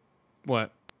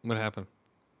 What? What happened?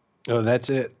 Oh,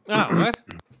 that's it. Oh, what?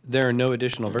 There are no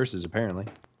additional verses, apparently.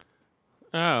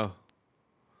 Oh.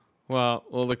 Well,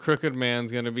 the Crooked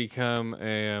Man's going to become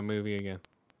a movie again.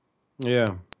 Yeah.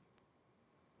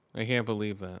 I can't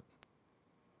believe that.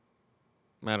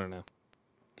 I don't know.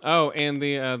 Oh, and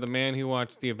the man who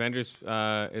watched the Avengers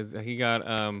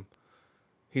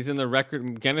he's in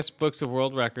the Guinness Books of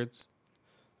World Records.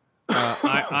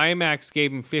 IMAX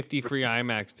gave him 50 free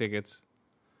IMAX tickets.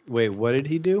 Wait, what did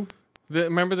he do?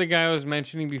 Remember the guy I was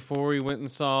mentioning before? He went and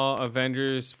saw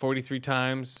Avengers 43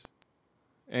 times,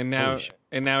 and now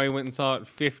he went and saw it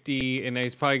 50, and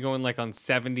he's probably going like on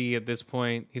 70 at this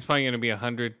point. He's probably going to be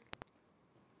 100.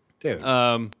 Dude.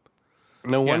 No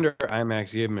wonder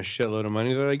IMAX gave him a shitload of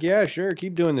money. They're like, yeah, sure,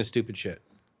 keep doing this stupid shit.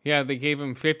 Yeah, they gave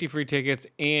him 50 free tickets,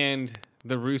 and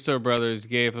the Russo brothers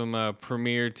gave him a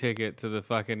premiere ticket to the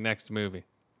fucking next movie.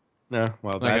 No,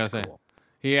 well, Like I was that's saying. cool.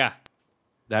 Yeah.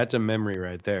 That's a memory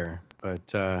right there. But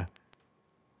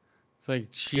It's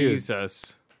like,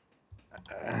 Jesus.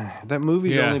 that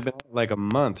movie's Yeah. only been like a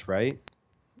month, right?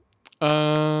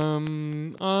 A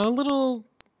little,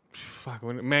 fuck,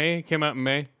 when May, it came out in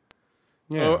May.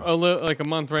 Yeah. Like a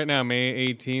month right now, May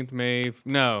 18th, May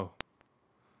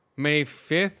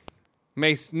 5th?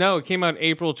 No, it came out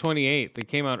April 28th. It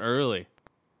came out early.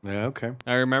 Yeah, okay.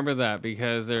 I remember that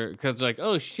because they're like,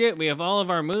 oh shit, we have all of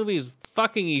our movies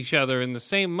fucking each other in the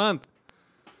same month.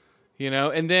 You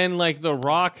know, and then like The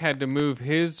Rock had to move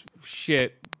his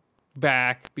shit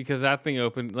back because that thing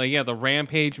opened. Like, yeah, the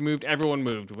Rampage moved. Everyone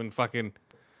moved when fucking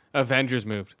Avengers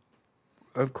moved.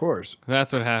 Of course.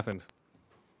 That's what happened.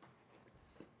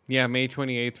 Yeah, May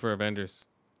 28th for Avengers.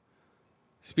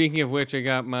 Speaking of which, I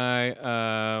got my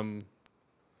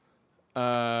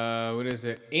what is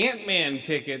it? Ant-Man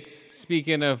tickets.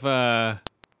 Speaking of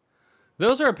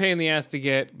those are a pain in the ass to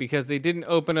get because they didn't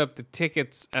open up the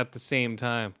tickets at the same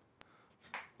time.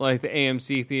 Like the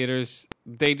AMC theaters,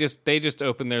 they just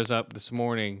opened theirs up this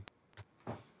morning.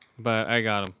 But I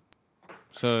got them.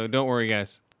 So don't worry,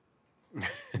 guys.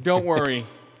 Don't worry.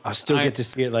 I'll still get to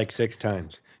see it like 6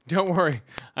 times. Don't worry.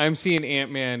 I'm seeing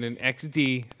Ant-Man in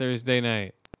XD Thursday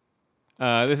night.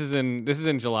 This is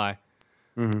in July.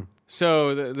 Mm-hmm.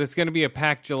 So there's going to be a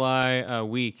packed July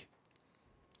week.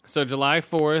 So July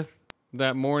 4th,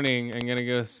 that morning, I'm going to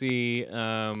go see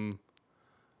The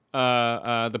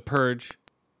Purge.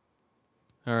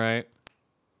 All right.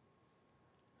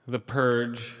 The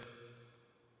Purge.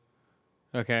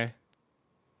 Okay.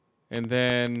 And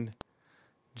then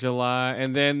July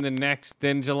 5th,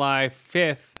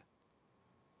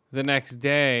 the next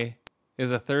day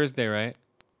is a Thursday, right?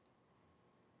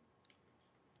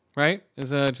 Right?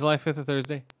 Is July 5th a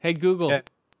Thursday? Hey, Google.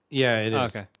 Yeah, it is. Oh,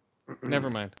 okay. Never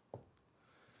mind.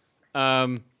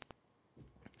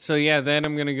 So yeah, then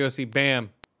I'm going to go see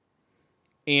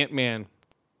Ant-Man.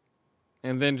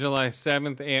 And then July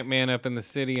 7th, Ant-Man up in the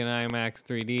city in IMAX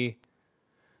 3D.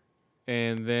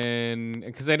 And then,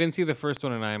 because I didn't see the first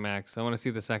one in IMAX, I want to see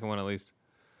the second one at least.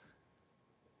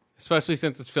 Especially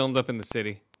since it's filmed up in the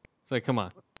city. It's like, come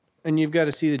on. And you've got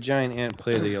to see the giant ant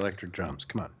play the electric drums.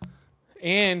 Come on.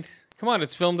 And, come on,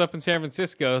 it's filmed up in San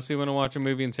Francisco, so you want to watch a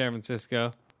movie in San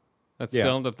Francisco. That's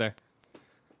filmed up there.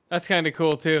 That's kind of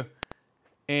cool, too.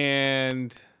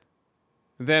 And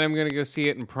then I'm going to go see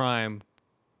it in Prime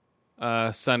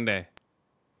Sunday.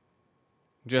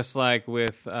 Just like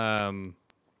with,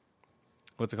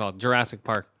 what's it called? Jurassic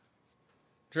Park.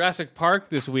 Jurassic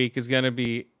Park this week is going to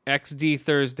be XD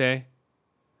Thursday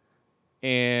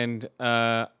and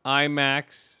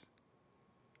IMAX.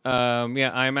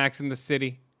 IMAX in the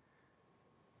city.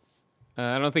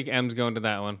 I don't think M's going to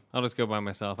that one. I'll just go by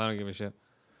myself. I don't give a shit.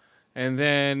 And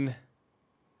then,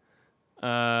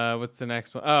 what's the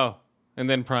next one? Oh, and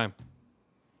then Prime.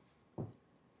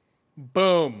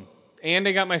 Boom. And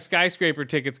I got my Skyscraper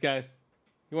tickets, guys.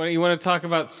 You want to talk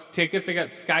about tickets? I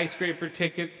got Skyscraper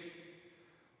tickets.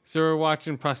 So we're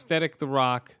watching Prosthetic The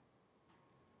Rock.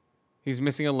 He's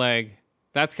missing a leg.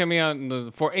 That's coming out in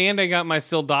and I got my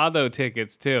Soldado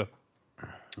tickets too.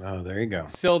 Oh, there you go.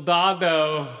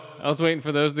 Soldado. I was waiting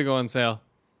for those to go on sale.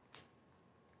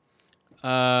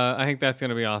 I think that's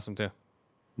going to be awesome too.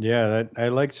 Yeah, I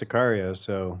like Sicario,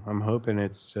 so I'm hoping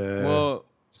it's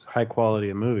high quality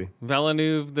a movie.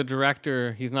 Villeneuve, the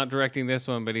director, he's not directing this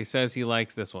one, but he says he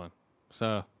likes this one.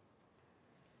 So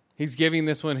he's giving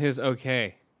this one his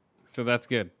okay. So that's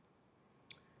good.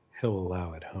 He'll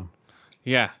allow it, huh?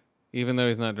 Yeah, even though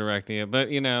he's not directing it. But,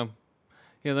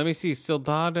 let me see.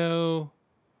 Soldado.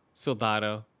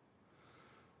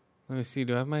 Let me see.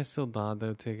 Do I have my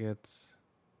Soldado tickets?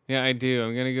 Yeah, I do.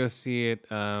 I'm going to go see it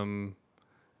down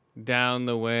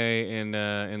the way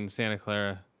in Santa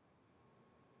Clara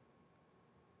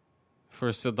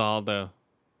for Soldado.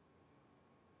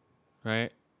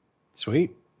 Right?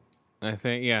 Sweet. I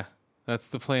think, yeah. That's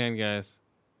the plan, guys.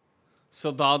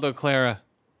 Soldado Clara.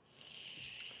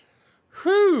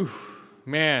 Whew,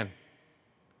 man.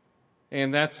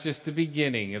 And that's just the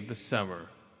beginning of the summer.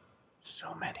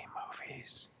 So many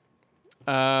movies.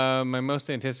 My most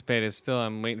anticipated is still,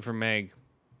 I'm waiting for Meg.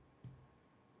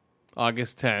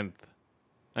 August 10th.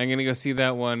 I'm going to go see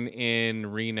that one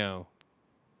in Reno.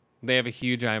 They have a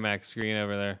huge IMAX screen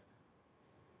over there.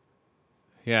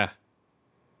 Yeah.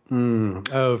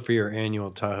 Oh, for your annual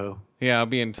Tahoe. Yeah, I'll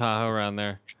be in Tahoe around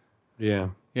there. Yeah.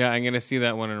 Yeah, I'm going to see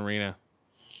that one in Reno.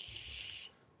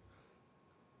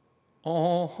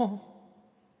 Oh,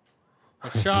 I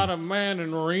shot a man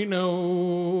in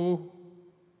Reno.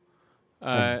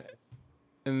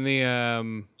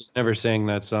 Just never sang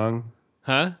that song.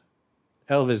 huh?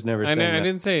 Elvis never sang that. I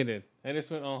didn't say it did. I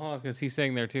just went because he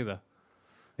sang there too though.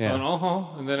 Yeah. And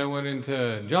and then I went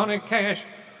into Johnny Cash.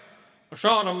 I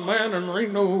shot a man in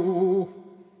Reno.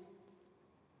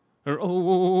 And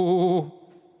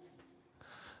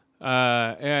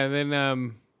then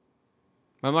I'm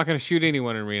not going to shoot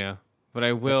anyone in Reno, but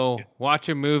I will watch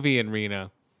a movie in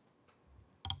Reno.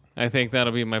 I think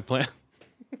that'll be my plan.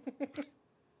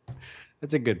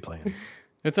 That's a good plan.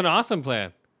 It's an awesome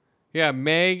plan. Yeah,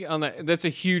 Meg that's a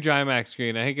huge IMAX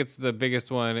screen. I think it's the biggest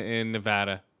one in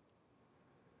Nevada.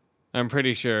 I'm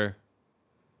pretty sure.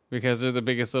 Because they're the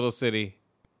biggest little city.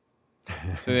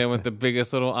 So they went the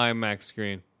biggest little IMAX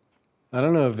screen. I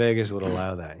don't know if Vegas would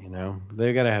allow that,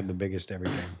 They got to have the biggest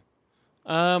everything.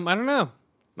 I don't know.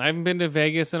 I haven't been to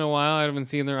Vegas in a while. I haven't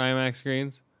seen their IMAX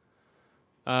screens.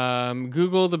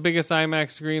 Google the biggest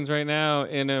IMAX screens right now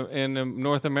in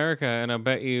North America, and I'll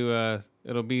bet you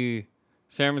it'll be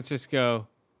San Francisco,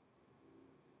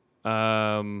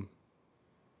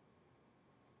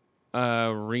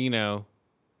 Reno,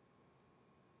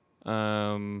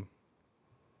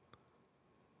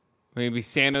 maybe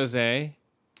San Jose,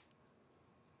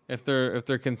 if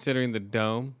they're considering the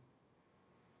Dome,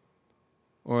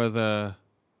 or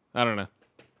I don't know.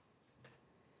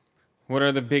 What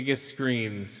are the biggest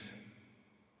screens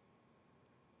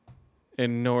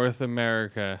in North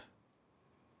America?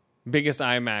 Biggest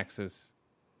IMAXs.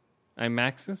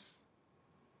 IMAXs?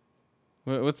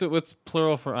 What's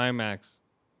plural for IMAX?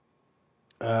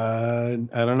 I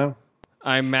don't know.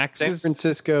 IMAXs? San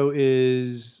Francisco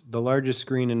is the largest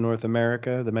screen in North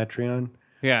America, the Metreon.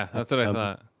 Yeah, that's what I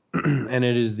thought. And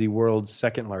it is the world's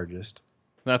second largest.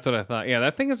 That's what I thought. Yeah,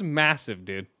 that thing is massive,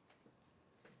 dude.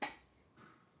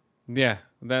 Yeah,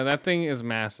 that thing is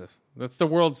massive. That's the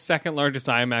world's second largest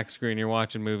IMAX screen. You're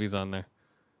watching movies on there.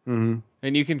 Mm-hmm.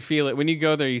 And you can feel it. When you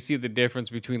go there, you see the difference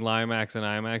between Limax and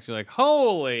IMAX. You're like,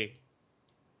 holy.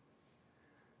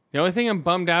 The only thing I'm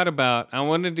bummed out about, I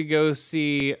wanted to go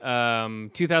see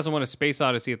 2001 A Space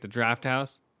Odyssey at the Draft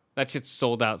House. That shit's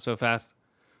sold out so fast.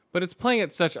 But it's playing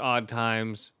at such odd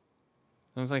times.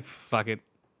 I was like, fuck it.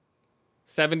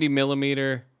 70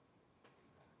 millimeter.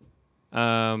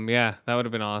 Yeah, that would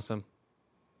have been awesome.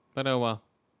 But oh well.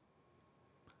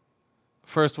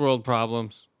 First world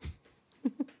problems.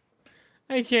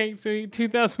 I can't see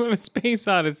 2001 A Space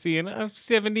Odyssey in a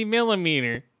 70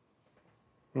 millimeter.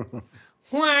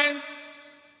 What?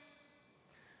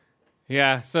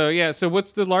 Yeah, so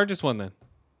what's the largest one then?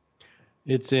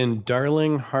 It's in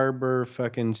Darling Harbour,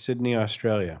 fucking Sydney,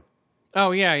 Australia.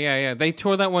 Oh, yeah. They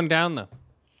tore that one down, though.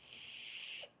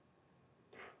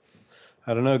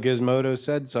 I don't know. Gizmodo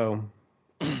said so.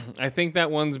 I think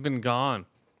that one's been gone.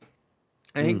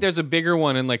 I think there's a bigger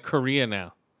one in, like, Korea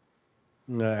now.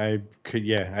 I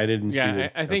didn't see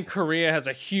it. I think Korea has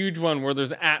a huge one where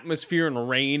there's atmosphere and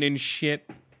rain and shit.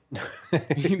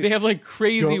 They have, like,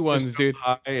 crazy ones, dude.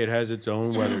 It has its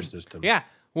own weather system. Yeah.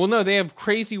 Well, no, they have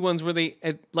crazy ones where they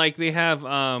had like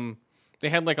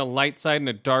a light side and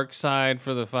a dark side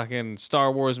for the fucking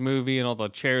Star Wars movie, and all the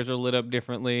chairs are lit up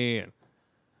differently, and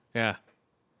yeah.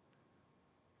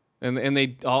 And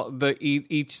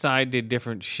each side did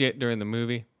different shit during the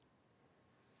movie.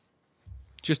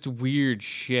 Just weird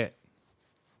shit.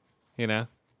 You know?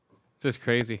 It's just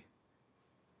crazy.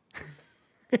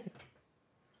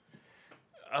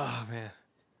 Oh man.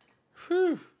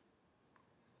 Whew.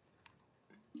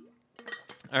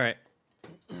 All right.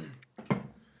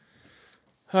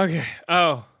 Okay.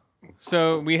 Oh,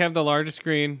 so we have the largest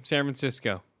screen, San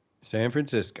Francisco. San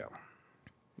Francisco.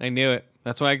 I knew it.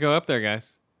 That's why I go up there,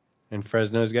 guys. And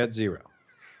Fresno's got 0.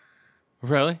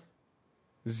 Really?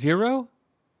 0?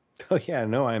 Oh, yeah.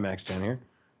 No IMAX down here.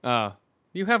 Oh.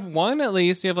 You have one at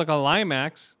least. You have like a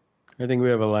Limax. I think we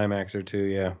have a Limax or 2,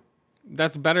 yeah.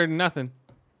 That's better than nothing.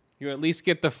 You at least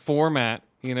get the format.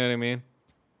 You know what I mean?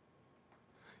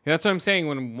 That's what I'm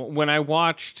saying. When I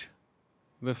watched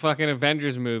the fucking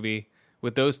Avengers movie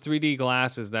with those 3D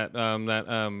glasses, that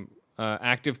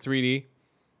active 3D,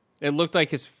 it looked like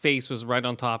his face was right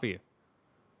on top of you.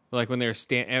 Like when they were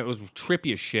standing, it was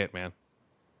trippy as shit, man.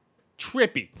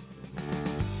 Trippy.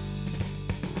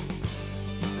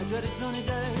 I dreaded sunny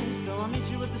days, so I'll meet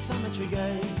you at the cemetery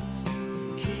gates.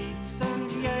 Keats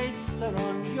and Yeats are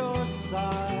on your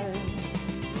side.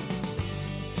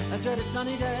 I dreaded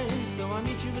sunny days, so I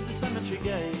meet you at the cemetery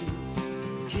gates.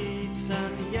 Keats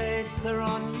and Yeats are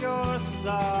on your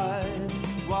side.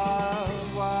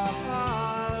 Wild,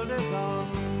 wild is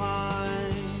on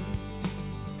mine.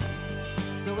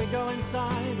 So we go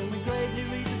inside and we gravely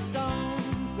read the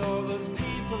stones. All those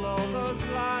people, all those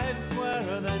lives, where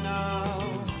are they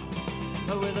now?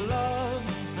 with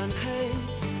love and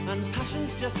hate and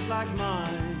passions just like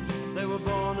mine. They were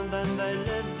born and then they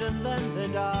lived and then they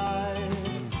died.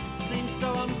 Seems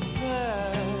so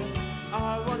unfair,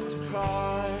 I want to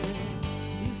cry.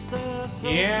 You say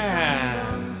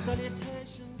Yeah.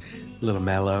 Little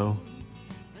Mellow.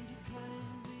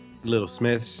 Little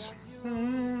Smiths.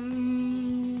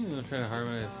 I'm trying to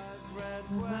harmonize.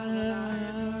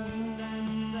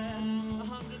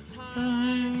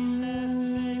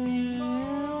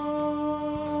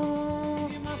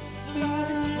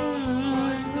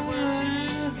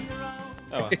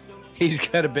 Oh. He's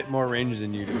got a bit more range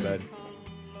than you do, bud.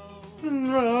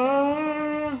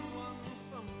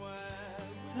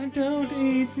 I don't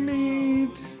eat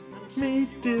meat.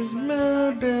 Meat is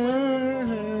murder.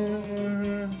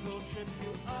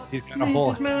 He's got a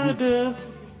whole. Murder.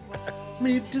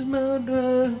 Meat is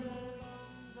murder.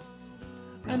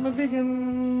 I'm a vegan.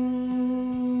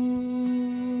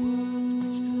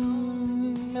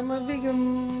 I'm a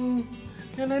vegan.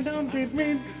 And I don't eat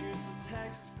meat.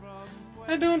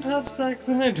 I don't have sex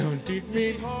and I don't eat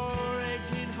meat.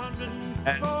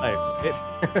 That's life, right?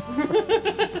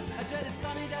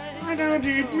 I don't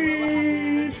eat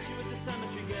meat.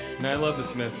 No, I love the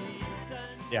Smiths.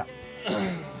 Yeah.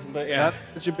 But yeah. Not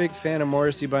such a big fan of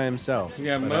Morrissey by himself.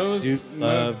 Yeah, but Mose- I do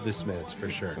love the Smiths for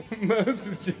sure. Mose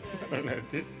is just, I don't know,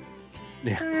 dude.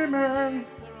 Yeah. Hey, man.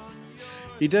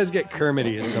 He does get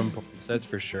Kermity at some points, that's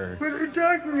for sure. What are you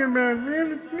talking about,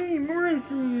 man? It's me,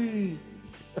 Morrissey.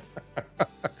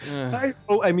 Hi,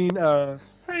 oh, I mean, Hi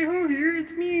ho, here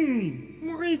it's me,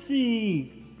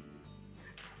 Morrissey.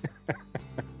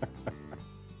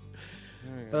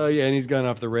 oh yeah, and he's gone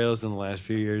off the rails in the last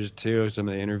few years too. Some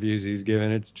of the interviews he's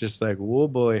given, it's just like, whoa,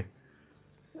 boy.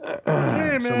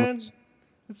 Hey, man.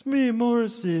 It's me,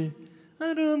 Morrissey.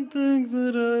 I don't think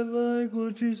that I like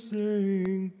what you're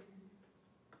saying.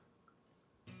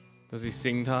 Does he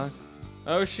sing talk?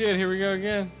 Oh shit, here we go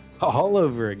again. All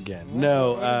over again.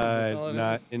 No, That's all it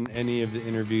not is. in any of the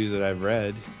interviews that I've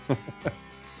read.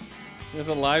 There's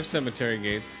a live Cemetery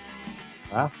Gates.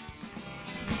 Wow.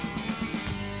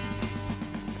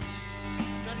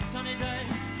 Dreaded sunny day,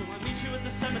 so I meet you at the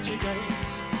cemetery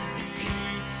gates.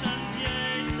 Keats and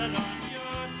Yates are on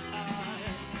your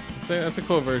side. That's a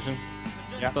cool version.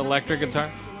 Yeah. The electric guitar.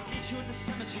 I meet you at the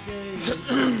cemetery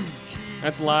gates.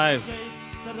 That's live.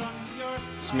 Gates are on your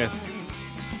side. Smiths.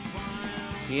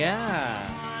 Yeah.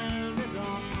 Wild is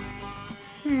on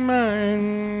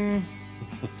Mine.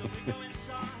 so we go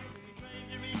inside. We claim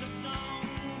you read the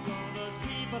stones. All those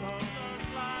people, all those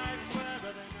lives, where are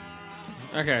they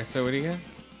now? Okay, so what do you got?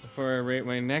 Before I rate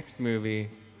my next movie.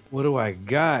 What do I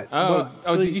got? Oh,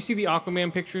 Well, did you see the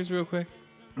Aquaman pictures real quick?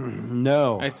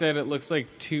 No. I said it looks like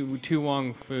Tu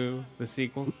Wong Fu, the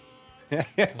sequel. Well,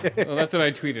 that's what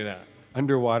I tweeted out.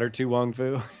 Underwater to Wong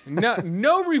Fu.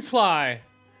 No reply.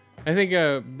 I think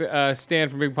Stan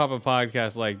from Big Papa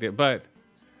Podcast liked it, but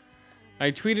I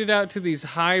tweeted out to these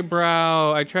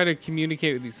highbrow. I try to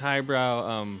communicate with these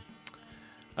highbrow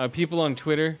people on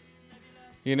Twitter.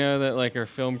 You know that like are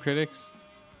film critics.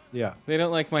 Yeah. They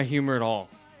don't like my humor at all.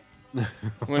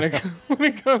 when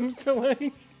it comes to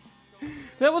like,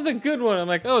 that was a good one. I'm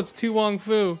like, oh, it's Tu Wong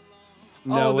Fu.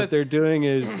 No, what that's- they're doing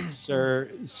is,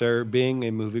 sir, being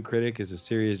a movie critic is a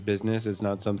serious business. It's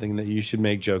not something that you should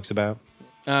make jokes about.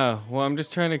 Oh, well, I'm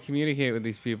just trying to communicate with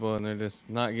these people, and they're just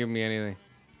not giving me anything.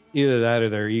 Either that or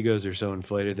their egos are so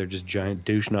inflated, they're just giant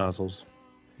douche nozzles.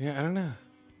 Yeah, I don't know.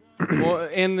 Well,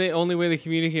 and the only way they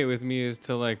communicate with me is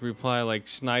to like reply like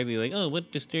snidely, like, "Oh,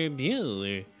 what disturbed you?" Or,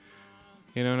 you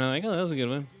know, and I'm like, "Oh, that was a good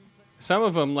one." Some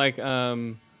of them, like,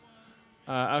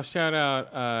 I'll shout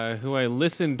out who I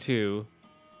listen to,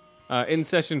 In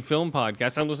Session Film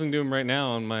Podcast. I'm listening to them right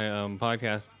now on my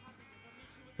podcast.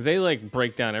 They like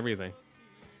break down everything.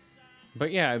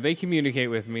 But yeah, they communicate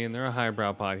with me, and they're a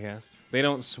highbrow podcast. They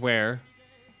don't swear,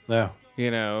 No.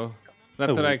 you know.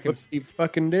 That's what I can. What do you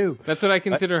fucking do? That's what I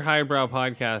consider highbrow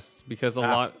podcasts because a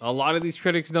lot of these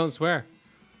critics don't swear.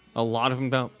 A lot of them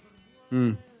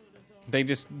don't. They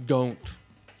just don't.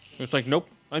 It's like, nope,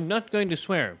 I'm not going to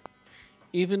swear,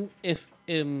 even if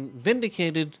I'm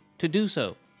vindicated to do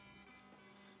so.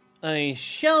 I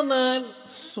shall not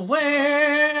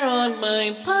swear on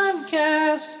my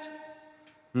podcast.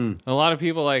 A lot of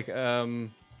people like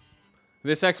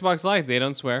this Xbox Live. They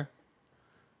don't swear.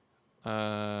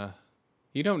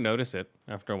 You don't notice it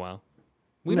after a while.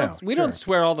 We don't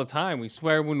swear all the time. We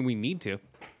swear when we need to.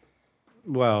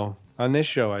 Well, on this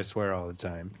show, I swear all the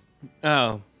time.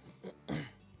 Oh.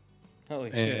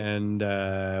 Holy shit. And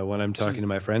when I'm talking to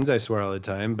my friends, I swear all the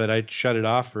time. But I shut it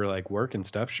off for like work and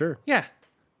stuff. Sure. Yeah.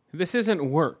 This isn't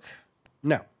work.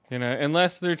 No. You know,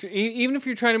 unless they're even if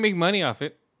you're trying to make money off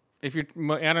it, if you're,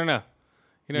 I don't know.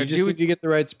 You know, You just need to get the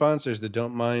right sponsors that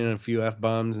don't mind a few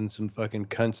F-bombs and some fucking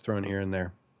cunts thrown here and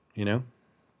there. You know?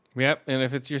 Yep, and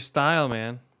if it's your style,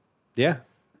 man. Yeah.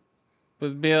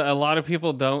 But a lot of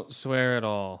people don't swear at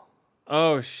all.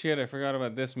 Oh, shit, I forgot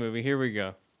about this movie. Here we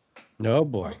go. Oh,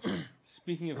 boy.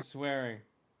 Speaking of swearing.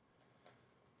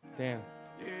 Damn.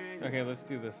 Okay, let's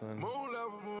do this one.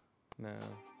 No.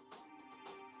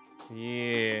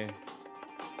 Yeah.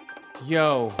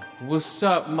 Yo, what's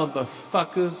up,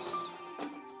 motherfuckers?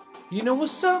 You know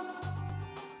what's up?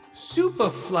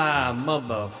 Superfly,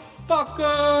 motherfucker.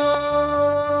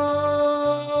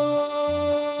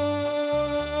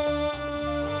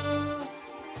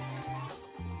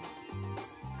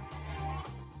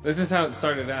 This is how it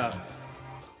started out.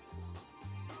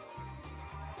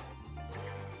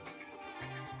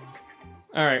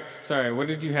 All right, sorry. What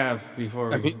did you have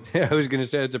before? I was going to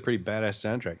say it's a pretty badass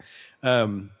soundtrack.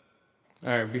 All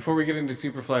right, before we get into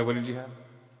Superfly, what did you have?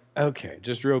 Okay,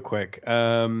 just real quick.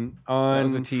 On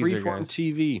was a teaser, Freeform guys.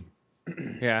 TV.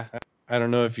 Yeah. I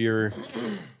don't know if you're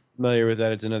familiar with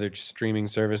that. It's another streaming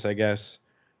service, I guess.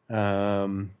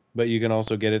 But you can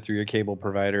also get it through your cable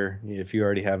provider. If you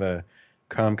already have a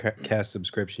Comcast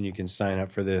subscription, you can sign up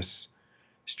for this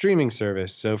streaming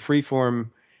service. So Freeform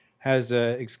has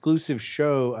an exclusive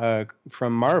show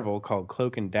from Marvel called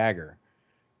Cloak and Dagger.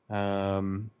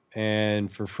 And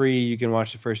for free, you can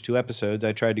watch the first 2 episodes.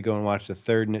 I tried to go and watch the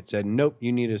third, and it said, nope,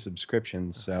 you need a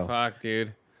subscription. So, Fuck,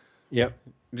 dude. Yep.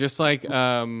 Just like,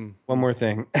 One more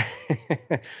thing.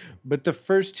 But the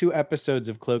first 2 episodes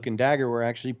of Cloak and Dagger were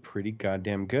actually pretty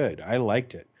goddamn good. I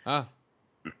liked it.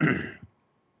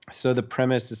 So the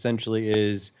premise essentially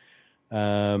is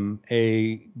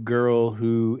a girl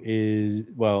who is,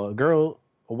 well, a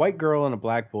white girl and a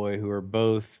black boy who are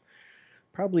both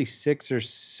probably 6 or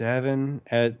 7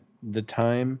 at the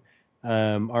time,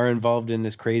 are involved in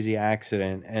this crazy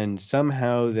accident, and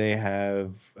somehow they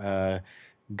have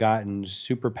gotten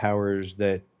superpowers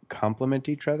that complement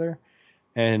each other.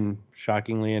 And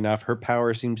shockingly enough, her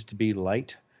power seems to be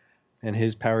light, and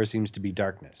his power seems to be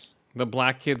darkness. the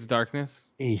black kid's darkness.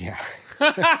 Yeah.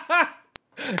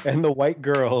 And the white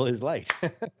girl is light.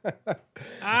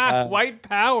 White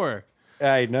power.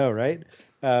 I know, right?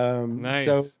 Nice.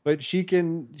 So, but she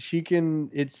can,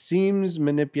 it seems,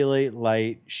 manipulate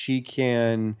light. She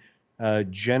can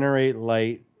generate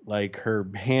light, like her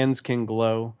hands can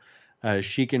glow.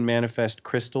 She can manifest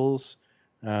crystals.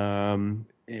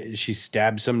 She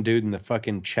stabbed some dude in the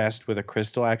fucking chest with a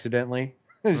crystal accidentally.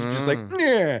 It's just like,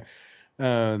 yeah.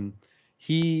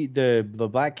 The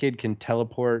black kid can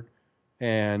teleport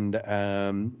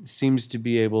and seems to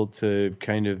be able to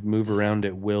kind of move around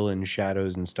at will in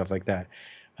shadows and stuff like that.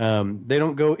 They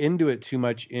don't go into it too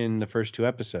much in the first 2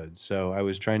 episodes, so I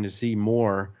was trying to see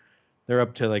more. They're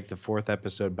up to like the 4th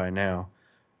episode by now.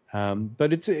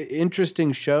 But it's an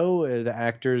interesting show. The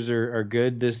actors are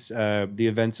good. The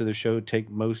events of the show take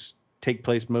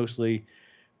place mostly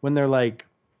when they're like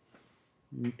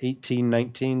 18,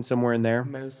 19, somewhere in there.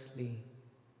 Mostly.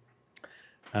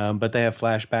 But they have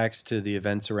flashbacks to the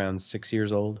events around 6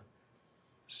 years old.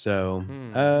 So,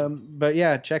 but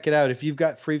yeah, check it out. If you've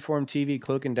got Freeform TV,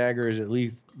 Cloak and Dagger is at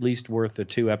least worth the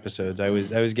 2 episodes. I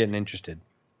was getting interested.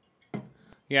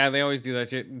 Yeah, they always do that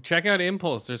shit. Check out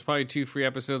Impulse. There's probably 2 free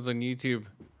episodes on YouTube.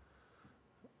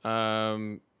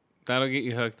 That'll get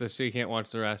you hooked, so you can't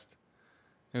watch the rest.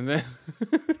 And then,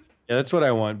 Yeah, that's what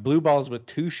I want. Blue balls with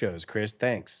 2 shows, Chris.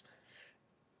 Thanks.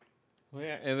 well,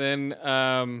 yeah, and then,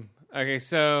 okay,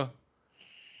 so,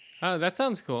 oh, that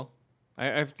sounds cool.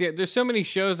 There's so many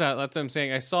shows out. That's what I'm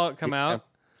saying. I saw it come out.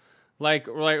 Like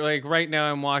right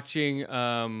now, I'm watching.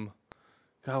 God,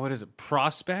 what is it?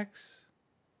 Prospects.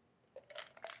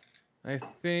 I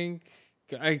think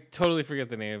I totally forget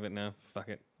the name of it now. Fuck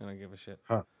it, I don't give a shit.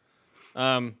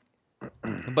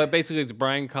 But basically, it's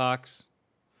Brian Cox.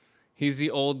 He's the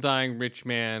old dying rich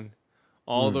man.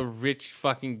 All the rich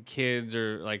fucking kids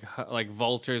are like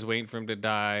vultures waiting for him to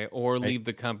die or leave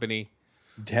the company.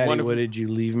 Daddy, what did you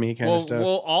leave me kind of stuff?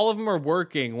 Well, all of them are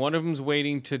working. One of them's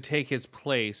waiting to take his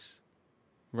place,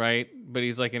 right? But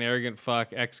he's like an arrogant fuck,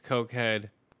 ex-cokehead,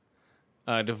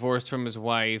 divorced from his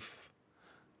wife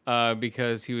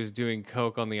because he was doing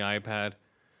coke on the iPad.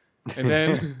 And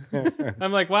then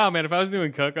I'm like, wow, man, if I was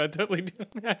doing coke, I'd totally do it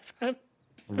on the iPad.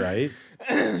 Right?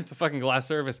 It's a fucking glass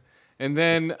service. And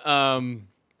then so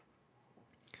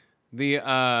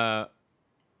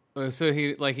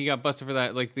he got busted for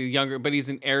that, like the younger, but he's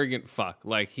an arrogant fuck.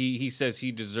 Like he says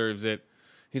he deserves it.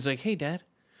 He's like, hey, Dad.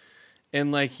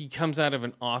 And like he comes out of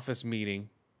an office meeting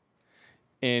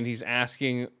and he's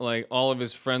asking, like, all of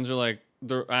his friends are like,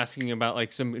 they're asking about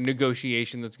like some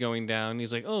negotiation that's going down.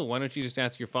 He's like, "Oh, why don't you just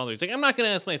ask your father?" He's like, "I'm not gonna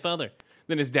ask my father."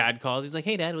 Then his dad calls. He's like,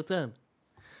 "Hey, Dad, what's up?"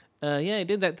 Yeah, I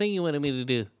did that thing you wanted me to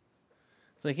do.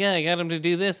 It's like, yeah, I got him to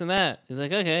do this and that. He's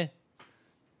like, okay.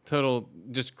 Total,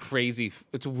 just crazy.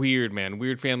 It's weird, man.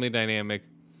 Weird family dynamic.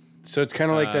 So it's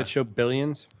kind of like that show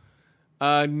Billions?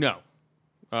 No.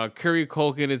 Curry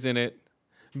Culkin is in it.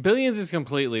 Billions is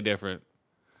completely different.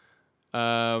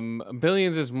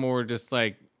 Billions is more just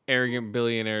like arrogant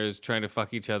billionaires trying to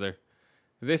fuck each other.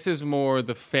 This is more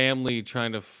the family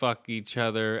trying to fuck each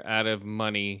other out of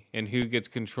money and who gets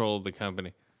control of the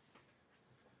company.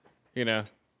 You know?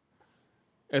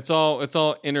 It's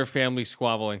all inner family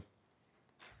squabbling.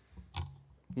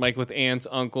 Like with aunts,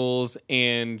 uncles,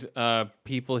 and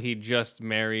people he just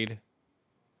married.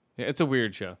 Yeah, it's a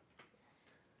weird show.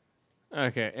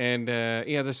 Okay, and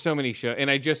yeah, there's so many shows. And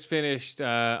I just finished,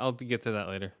 I'll get to that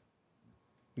later.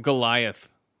 Goliath,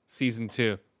 season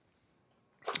 2.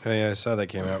 Oh, yeah, I saw that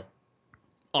came out.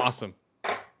 Awesome.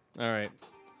 All right.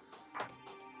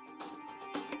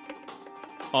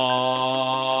 Oh,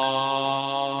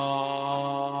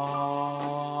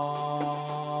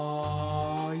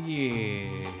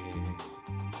 yeah.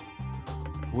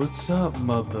 What's up,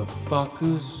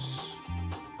 motherfuckers?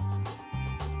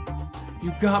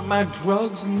 You got my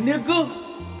drugs, nigga?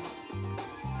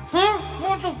 Huh,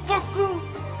 motherfucker?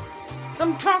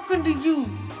 I'm talking to you,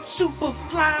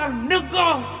 Superfly,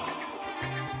 nigga!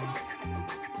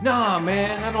 Nah,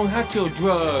 man, I don't have your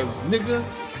drugs, nigga.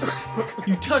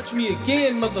 You touch me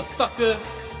again, motherfucker,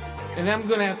 and I'm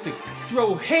gonna have to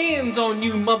throw hands on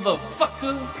you,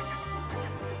 motherfucker.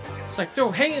 It's like,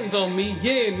 throw hands on me,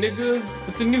 yeah, nigga.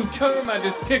 It's a new term I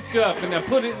just picked up and I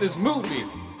put it in this movie.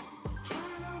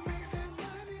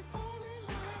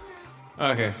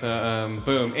 Okay, so,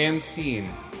 boom, and scene.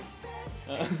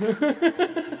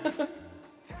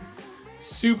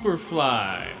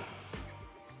 Superfly.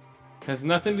 Has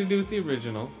nothing to do with the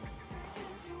original.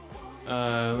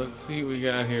 Let's see what we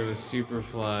got here with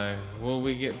Superfly. Will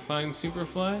we find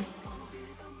Superfly?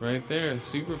 Right there,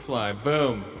 Superfly.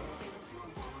 Boom.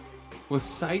 With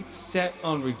sights set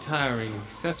on retiring, a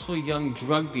successful young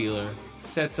drug dealer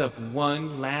sets up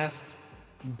one last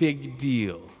big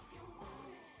deal.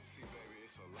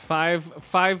 Five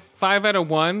out of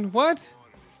 1? What?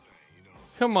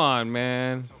 Come on,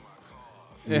 man.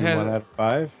 It has 1 out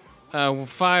of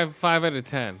 5? 5 out of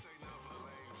 10.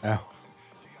 Oh.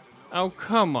 Oh,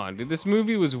 come on, dude. This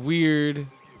movie was weird.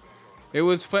 It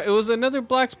was another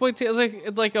blaxploitation. It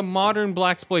was like a modern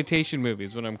blaxploitation movie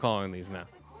is what I'm calling these now.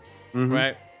 Mm-hmm.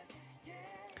 Right?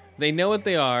 They know what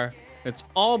they are. It's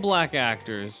all black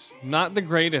actors, not the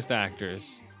greatest actors.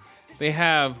 They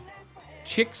have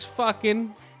chicks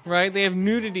fucking, right? They have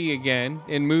nudity again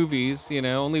in movies, you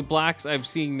know. Only blacks I've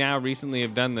seen now recently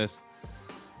have done this.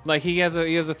 Like he has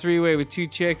a three-way with 2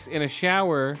 chicks in a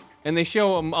shower, and they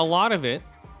show a lot of it,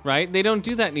 right? They don't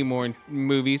do that anymore in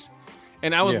movies.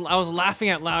 And I was laughing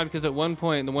out loud because at one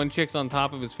point the one chick's on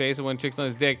top of his face and one chick's on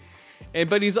his dick,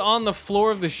 but he's on the floor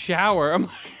of the shower. I'm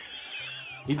like,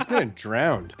 he's gonna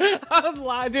drown. I was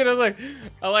lying, dude. I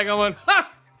went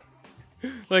ha!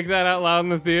 Like that out loud in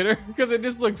the theater because it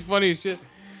just looked funny as shit.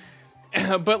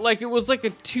 But like it was like a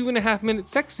 2.5 minute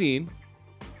sex scene.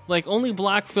 Like only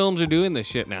black films are doing this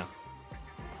shit now,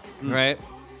 right?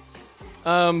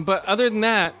 But other than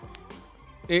that,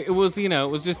 it was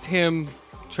just him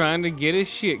trying to get his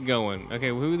shit going. Okay,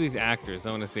 who are these actors? I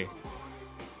want to see.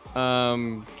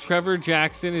 Trevor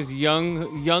Jackson is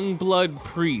Youngblood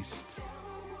Priest.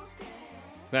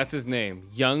 That's his name,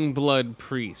 Youngblood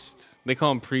Priest. They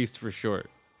call him Priest for short.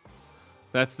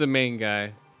 That's the main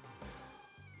guy.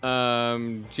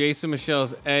 Jason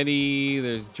Michelle's Eddie.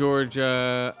 There's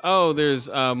Georgia. Oh, there's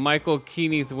Michael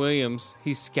Kenneth Williams.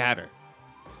 He's Scatter.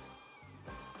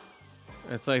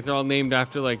 It's like they're all named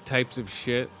after like types of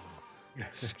shit.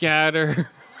 Scatter.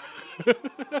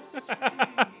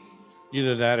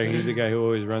 Either that or he's the guy who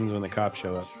always runs when the cops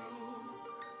show up.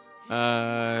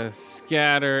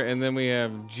 Scatter, and then we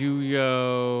have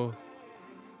Juyo.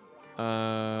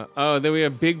 Then we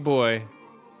have Big Boy.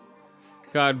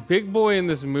 God, Big Boy in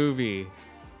this movie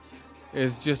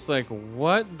is just like,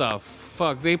 what the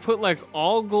fuck? They put like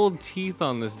all gold teeth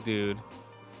on this dude.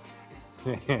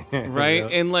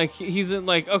 Right? And like he's in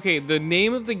like, okay, the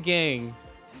name of the gang.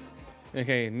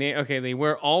 Okay, they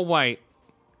wear all white.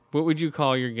 What would you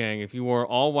call your gang if you wore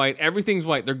all white? Everything's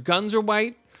white. Their guns are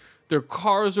white. Their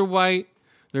cars are white.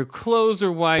 Their clothes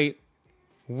are white.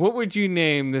 What would you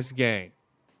name this gang?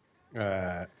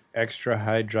 Extra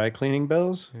high dry cleaning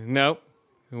bills? Nope.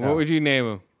 What would you name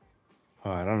them?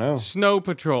 Oh, I don't know. Snow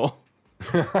Patrol.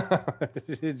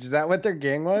 Is that what their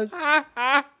gang was?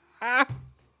 Are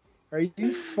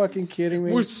you fucking kidding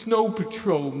me? We're Snow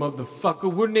Patrol,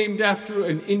 motherfucker. We're named after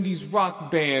an indies rock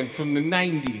band from the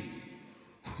 90s.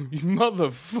 You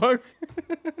motherfucker.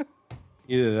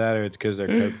 Either that or it's because they're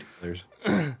coke dealers.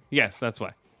 Yes, that's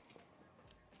why.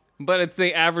 But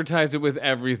they advertise it with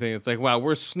everything. It's like, wow,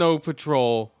 we're Snow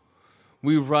Patrol.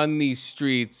 We run these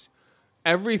streets.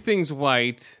 Everything's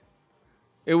white.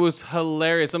 It was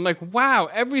hilarious. I'm like, wow,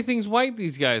 everything's white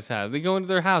these guys have. They go into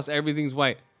their house, everything's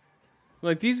white.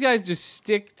 Like, these guys just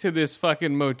stick to this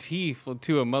fucking motif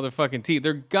to a motherfucking T.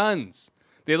 They're guns.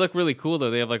 They look really cool, though.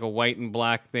 They have, like, a white and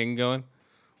black thing going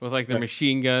with, like, their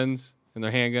machine guns and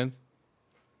their handguns.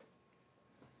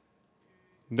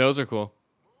 Those are cool.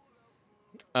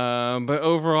 But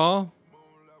overall,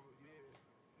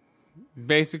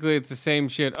 basically, it's the same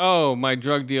shit. Oh, my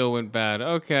drug deal went bad.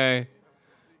 Okay.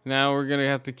 Now we're going to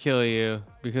have to kill you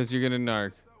because you're going to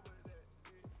narc.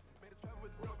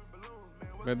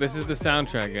 But this is the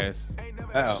soundtrack, guys.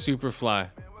 Uh-oh. Superfly.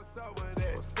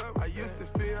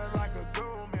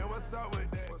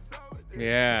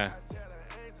 Yeah.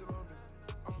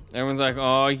 Everyone's like,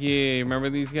 oh, yeah.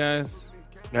 Remember these guys?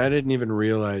 I didn't even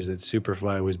realize that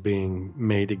Superfly was being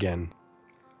made again.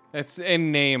 It's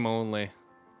in name only.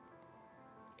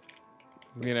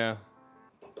 You know.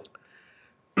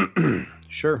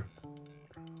 Sure.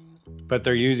 But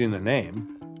they're using the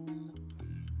name.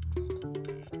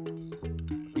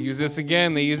 Use this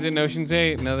again. They use it in Ocean's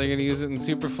 8. Now they're going to use it in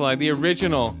Superfly. The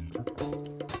original.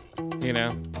 You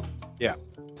know. Yeah.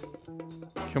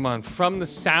 Come on. From the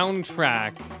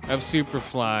soundtrack of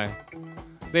Superfly.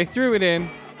 They threw it in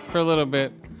for a little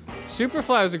bit.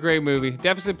 Superfly was a great movie.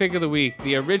 Deficit pick of the week.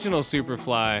 The original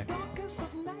Superfly.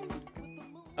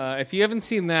 If you haven't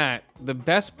seen that, the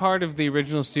best part of the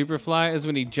original Superfly is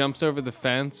when he jumps over the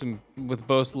fence and with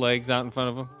both legs out in front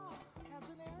of him.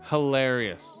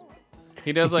 Hilarious.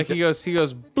 He does like he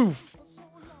goes boof,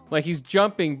 like he's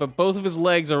jumping, but both of his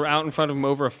legs are out in front of him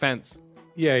over a fence.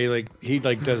 Yeah, he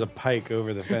does a pike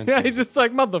over the fence. Yeah, he's just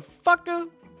like motherfucker.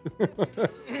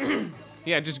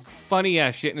 Yeah, just funny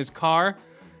ass shit. And his car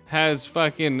has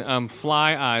fucking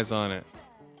fly eyes on it.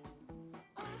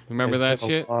 Remember that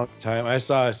shit? A long time. I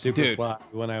saw a Superfly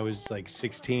when I was like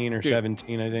 16 or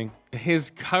 17, I think. His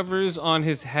covers on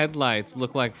his headlights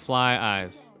look like fly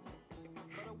eyes.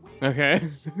 Okay.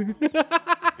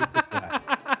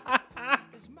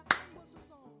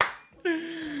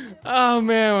 Oh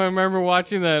man, I remember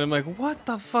watching that. I'm like, what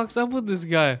the fuck's up with this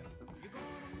guy?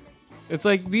 It's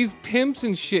like these pimps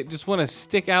and shit just want to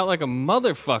stick out like a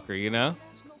motherfucker, you know?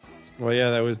 Well, yeah,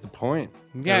 that was the point.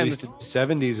 Yeah, at least in the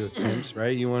 70s with pimps,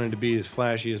 right? You wanted to be as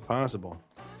flashy as possible.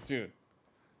 Dude.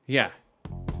 Yeah.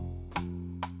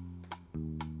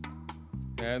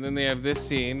 And then they have this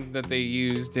scene that they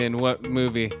used in what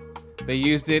movie? They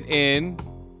used it in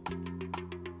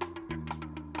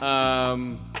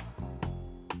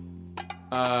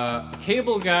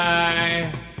Cable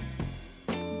Guy.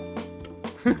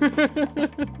 I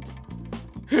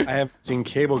haven't seen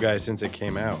Cable Guy since it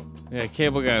came out. Yeah,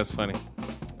 Cable Guy was funny.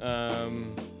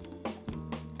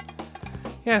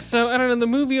 Yeah, so I don't know the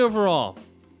movie overall.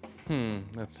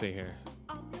 Let's see here.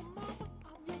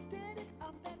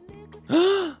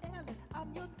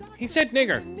 He said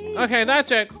nigger. Okay,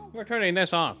 that's it. We're turning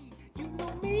this off.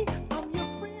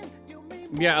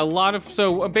 Yeah, a lot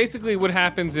of basically what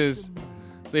happens is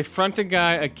they front a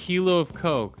guy a kilo of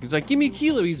coke. He's like, give me a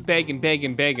kilo. He's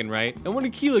begging, right? I want a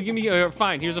kilo. Give me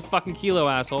fine. Here's a fucking kilo,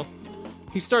 asshole.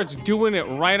 He starts doing it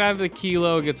right out of the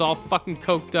kilo. Gets all fucking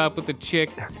coked up with the chick.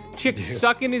 Chick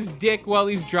sucking his dick while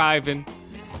he's driving.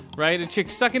 Right? A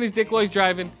chick sucking his dick while he's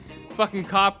driving. Fucking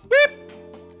cop, beep,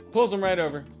 pulls him right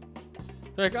over.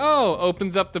 They're like, oh,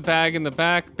 opens up the bag in the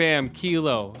back. Bam,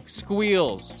 kilo.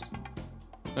 Squeals.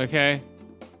 Okay?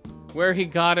 Where he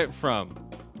got it from.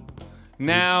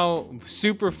 Now,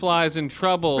 Superfly's in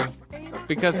trouble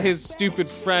because his stupid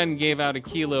friend gave out a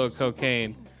kilo of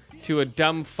cocaine to a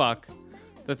dumb fuck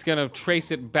that's gonna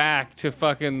trace it back to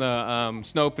fucking the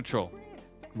Snow Patrol.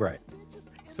 Right.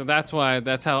 So that's how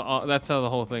the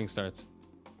whole thing starts.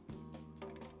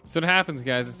 So it happens,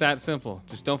 guys. It's that simple.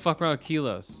 Just don't fuck around with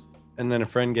kilos. And then a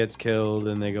friend gets killed,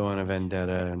 and they go on a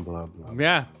vendetta, and blah blah.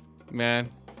 Yeah,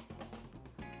 man.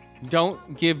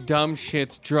 Don't give dumb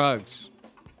shits drugs.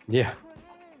 Yeah.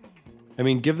 I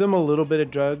mean, give them a little bit of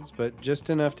drugs, but just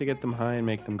enough to get them high and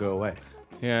make them go away.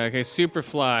 Yeah. Okay.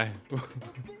 Superfly.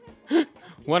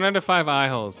 1 out of 5 eye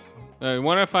holes. 1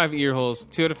 out of 5 ear holes.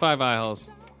 2 out of 5 eye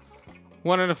holes.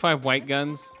 1 out of 5 white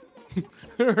guns.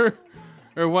 Or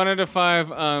 1 out of 5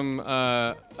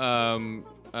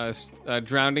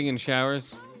 drowning in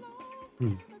showers.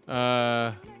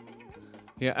 Yeah,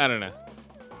 I don't know.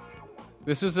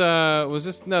 This was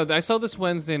this? No, I saw this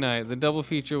Wednesday night. The double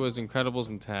feature was Incredibles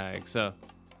and Tag. So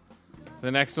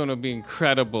the next one will be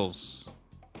Incredibles.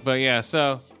 But yeah,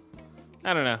 so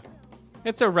I don't know.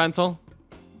 It's a rental,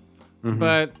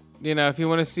 but you know, if you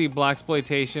want to see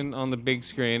blaxploitation on the big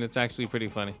screen, it's actually pretty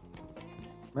funny.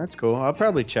 That's cool. I'll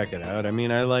probably check it out. I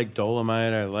mean, I like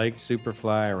Dolomite. I like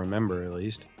Superfly. I remember at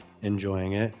least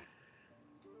enjoying it.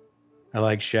 I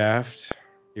like Shaft,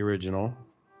 the original.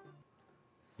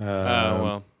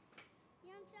 Well,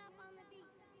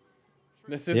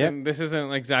 this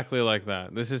isn't exactly like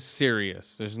that. This is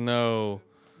serious. There's no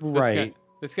Right.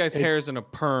 This guy's hair is in a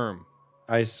perm.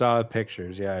 I saw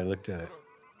pictures. Yeah, I looked at it.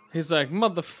 He's like,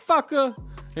 motherfucker,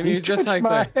 and he's just like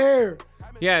my that. hair.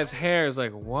 Yeah, his hair is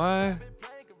like, what?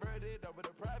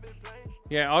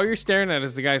 Yeah, all you're staring at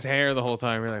is the guy's hair the whole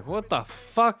time. You're like, what the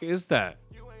fuck is that?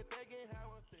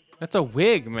 That's a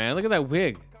wig, man. Look at that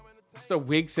wig. Just a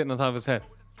wig sitting on top of his head.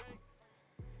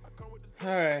 All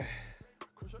right.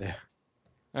 Yeah.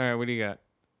 All right, what do you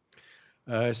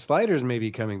got? Sliders may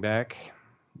be coming back.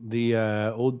 The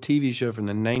old TV show from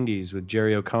the 90s with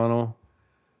Jerry O'Connell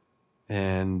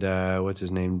and what's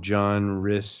his name? John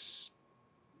Rhys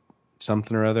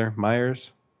something or other.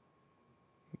 Myers.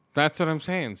 That's what I'm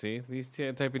saying, see? These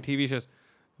type of TV shows.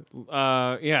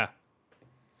 Yeah.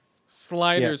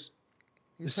 Sliders.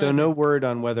 Yeah. So no word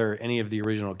on whether any of the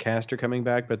original cast are coming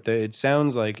back, but it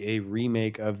sounds like a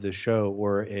remake of the show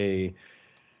or a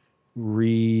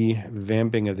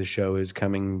revamping of the show is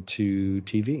coming to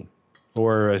TV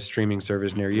or a streaming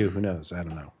service near you. Who knows? I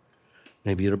don't know.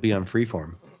 Maybe it'll be on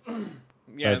Freeform.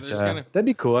 Yeah, but, that'd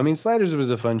be cool. I mean, Sliders was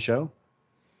a fun show.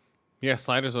 Yeah,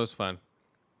 Sliders was fun.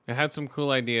 It had some cool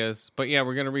ideas, but yeah,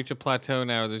 we're gonna reach a plateau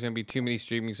now. There's gonna be too many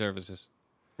streaming services.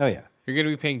 Oh yeah, you're gonna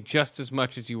be paying just as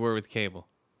much as you were with cable.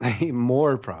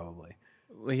 More probably.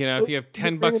 You know, if you have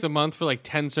 $10 a month for like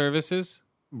 10 services,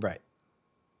 right?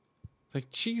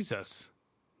 Like Jesus.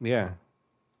 Yeah.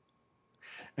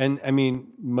 And I mean,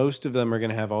 most of them are going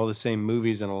to have all the same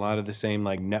movies and a lot of the same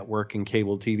like network and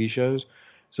cable TV shows.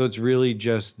 So it's really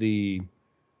just the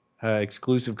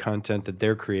exclusive content that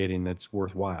they're creating that's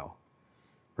worthwhile.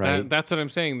 Right. That's what I'm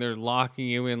saying. They're locking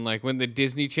you in, like when the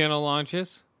Disney Channel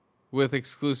launches with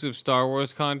exclusive Star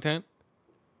Wars content.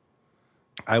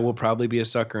 I will probably be a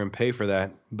sucker and pay for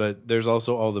that. But there's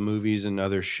also all the movies and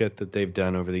other shit that they've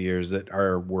done over the years that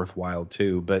are worthwhile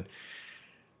too. But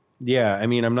yeah, I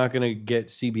mean, I'm not going to get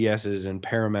CBS's and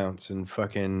Paramounts and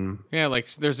fucking... Yeah, like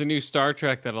there's a new Star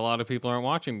Trek that a lot of people aren't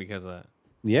watching because of that.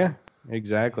 Yeah,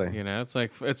 exactly. You know, it's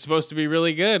like, it's supposed to be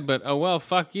really good, but oh well,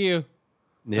 fuck you.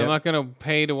 Yep. I'm not going to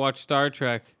pay to watch Star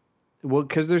Trek. Well,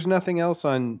 because there's nothing else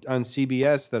on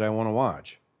CBS that I want to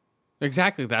watch.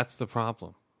 Exactly, that's the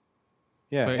problem.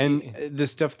 Yeah, but, and the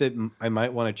stuff that I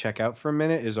might want to check out for a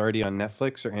minute is already on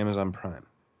Netflix or Amazon Prime.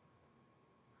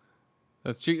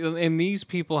 That's true. And these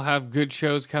people have good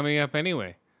shows coming up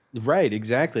anyway. Right,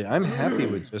 exactly. I'm happy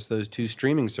with just those two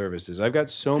streaming services. I've got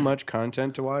so much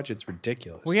content to watch, it's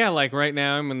ridiculous. Well, yeah, like right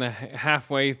now I'm in the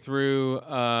halfway through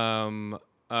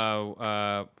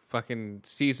fucking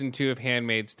season 2 of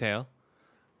Handmaid's Tale.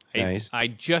 Nice. I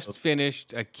just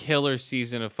finished a killer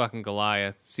season of fucking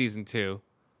Goliath, season 2.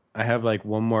 I have like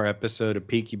one more episode of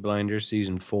Peaky Blinders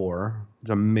season 4. It's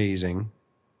amazing.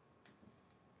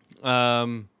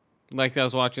 Like I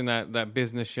was watching that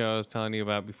business show I was telling you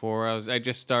about before. I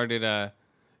just started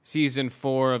season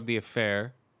 4 of The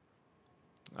Affair.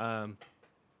 Hold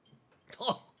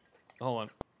on.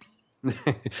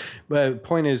 But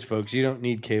point is, folks, you don't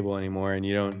need cable anymore, and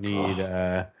you don't need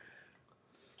a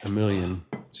million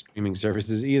streaming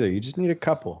services either. You just need a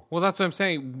couple. Well, that's what I'm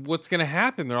saying. What's going to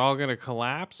happen? They're all going to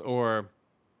collapse, or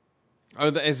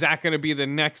is that going to be the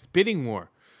next bidding war?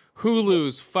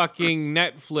 Hulu's fucking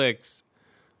Netflix.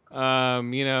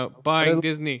 Buying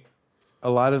Disney. A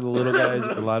lot of the little guys,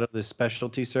 a lot of the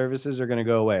specialty services are going to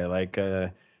go away, like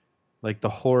the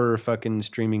horror fucking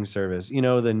streaming service. You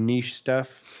know, the niche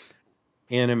stuff,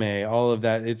 anime, all of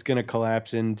that. It's going to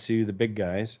collapse into the big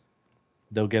guys.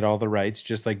 They'll get all the rights,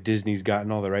 just like Disney's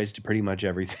gotten all the rights to pretty much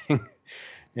everything.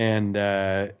 And,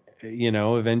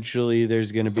 eventually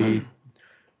there's going to be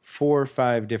 4 or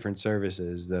 5 different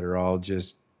services that are all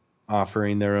just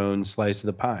offering their own slice of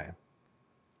the pie.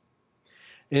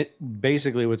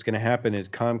 Basically what's going to happen is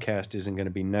Comcast isn't going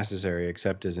to be necessary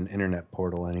except as an internet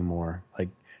portal anymore. Like,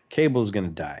 cable's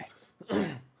going to die.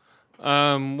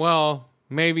 Well,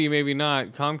 maybe not.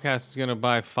 Comcast is going to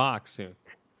buy Fox soon.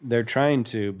 They're trying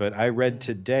to, but I read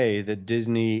today that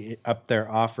Disney upped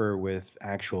their offer with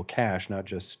actual cash, not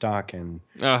just stock. And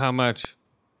oh, how much?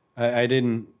 I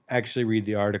didn't actually read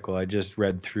the article. I just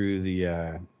read through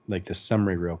the the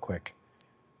summary real quick.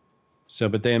 So,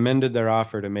 but they amended their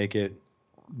offer to make it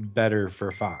better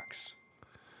for Fox.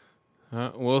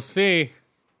 We'll see.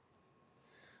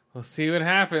 We'll see what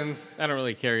happens. I don't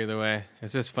really care either way.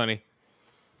 It's just funny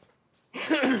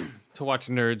to watch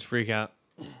nerds freak out.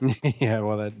 Yeah,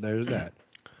 well, there's that.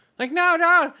 Like, no,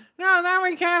 now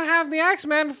we can't have the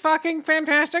X-Men fucking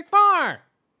Fantastic Four.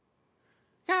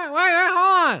 Hold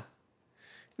on.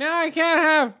 Now I can't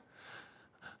have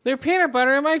their peanut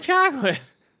butter in my chocolate.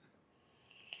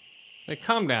 Like,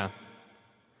 calm down.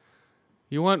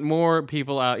 You want more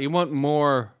people out. You want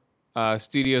more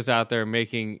studios out there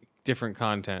making different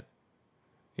content.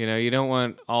 You know, you don't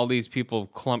want all these people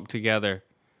clumped together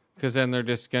because then they're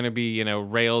just going to be,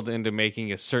 railed into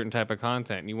making a certain type of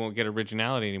content and you won't get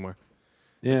originality anymore.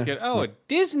 Yeah. Just get,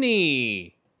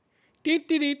 Disney.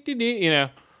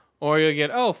 Or you'll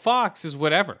get, Fox is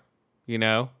whatever,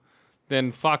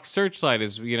 Then Fox Searchlight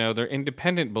is, their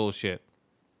independent bullshit.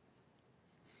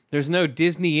 There's no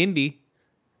Disney indie.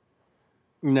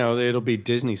 No, it'll be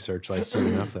Disney Searchlight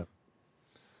soon enough, though.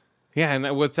 Yeah,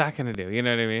 and what's that going to do? You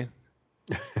know what I mean?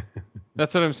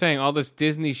 That's what I'm saying. All this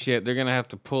Disney shit, they're going to have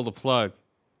to pull the plug.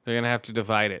 They're going to have to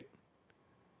divide it.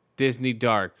 Disney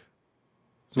Dark.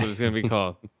 That's what it's going to be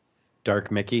called.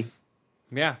 Dark Mickey?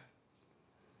 Yeah.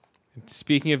 And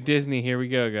speaking of Disney, here we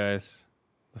go, guys.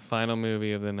 The final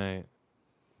movie of the night.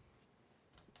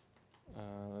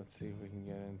 Let's see if we can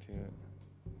get into it.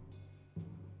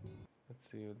 Let's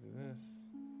see, we'll do this.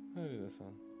 I'll do this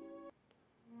one.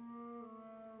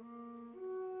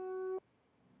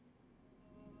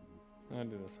 I'll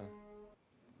do this one.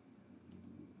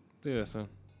 Do this one.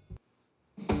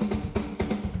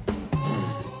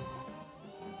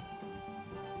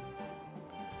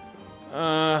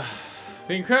 The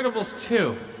Incredibles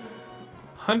 2.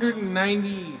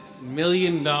 $190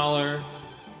 million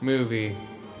movie.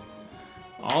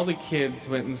 All the kids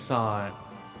went and saw it.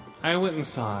 I went and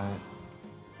saw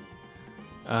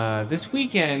it. This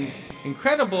weekend,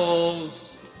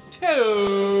 Incredibles 2.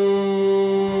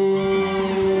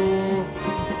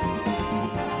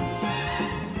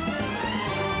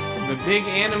 The big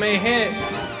anime hit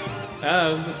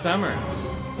of the summer.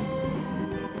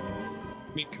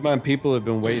 I mean, come on, people have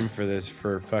been waiting for this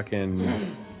for fucking,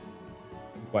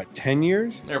 10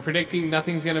 years? They're predicting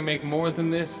nothing's going to make more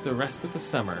than this the rest of the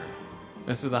summer.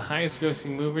 This is the highest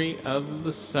grossing movie of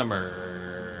the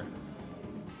summer.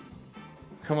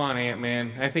 Come on,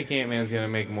 Ant-Man. I think Ant-Man's going to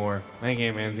make more. I think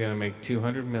Ant-Man's going to make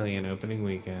 $200 million opening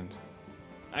weekend.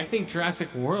 I think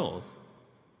Jurassic World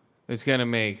is going to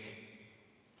make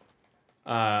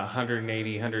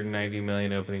 190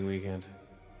 million opening weekend.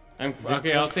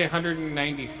 I'll say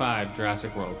 195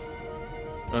 Jurassic World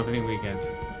opening weekend.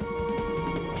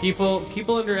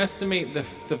 People underestimate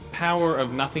the power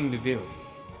of nothing to do.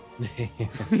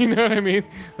 You know what I mean?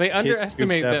 They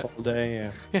underestimate that. All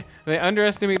day, yeah. They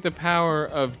underestimate the power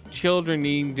of children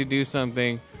needing to do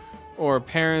something, or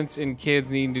parents and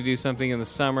kids needing to do something in the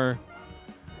summer.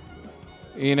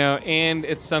 And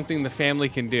it's something the family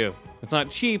can do. It's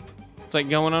not cheap. It's like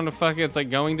going on it's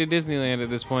like going to Disneyland at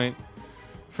this point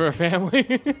for a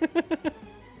family.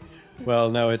 Well,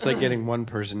 no, it's like getting one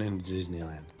person into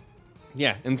Disneyland.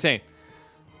 Yeah, insane.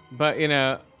 But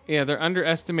they're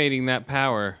underestimating that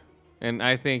power, and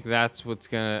I think that's what's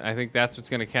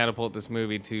gonna catapult this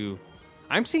movie to.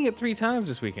 I'm seeing it 3 times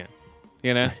this weekend.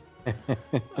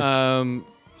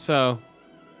 So.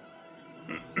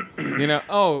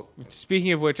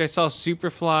 Speaking of which, I saw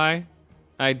Superfly.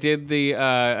 I did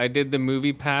the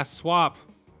movie pass swap.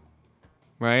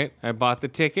 Right? I bought the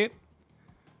ticket,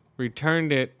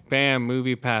 returned it, bam,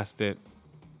 movie passed it.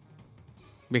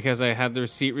 Because I had the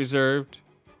receipt reserved,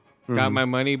 got my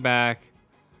money back,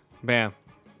 bam.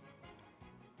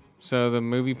 So the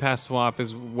movie pass swap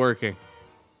is working.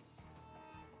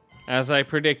 As I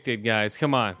predicted, guys,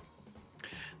 come on.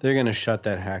 They're going to shut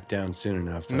that hack down soon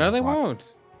enough. No, they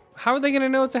won't. How are they going to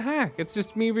know it's a hack? It's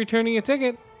just me returning a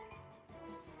ticket.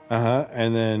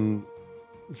 And then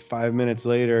 5 minutes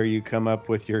later, you come up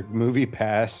with your movie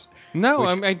pass. No,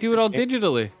 I do it all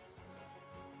digitally.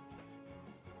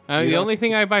 The only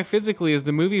thing I buy physically is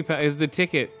the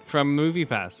ticket from Movie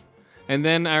Pass, and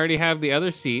then I already have the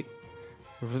other seat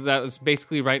that was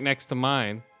basically right next to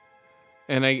mine,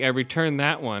 and I return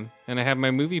that one, and I have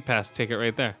my Movie Pass ticket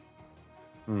right there.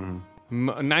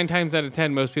 9 times out of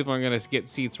 10, most people aren't going to get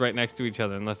seats right next to each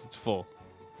other unless it's full.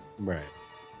 Right.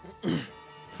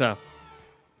 So,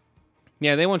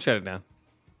 yeah, they won't shut it down.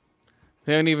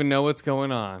 They don't even know what's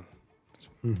going on. It's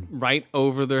right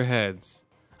over their heads.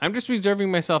 I'm just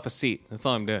reserving myself a seat. That's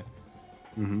all I'm doing.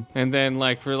 And then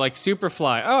like for like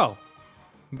Superfly, oh,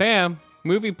 bam,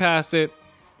 movie pass it.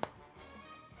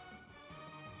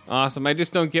 Awesome. I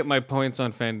just don't get my points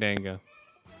on Fandango.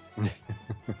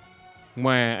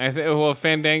 Well,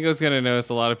 Fandango's gonna notice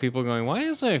a lot of people going, why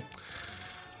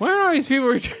are all these people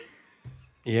returning?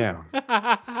 Yeah.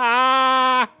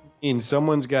 I mean,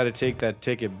 someone's got to take that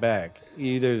ticket back.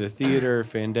 Either the theater,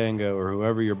 Fandango, or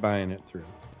whoever you're buying it through.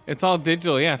 It's all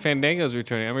digital. Yeah, Fandango's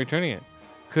returning. I'm returning it.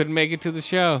 Couldn't make it to the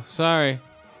show. Sorry.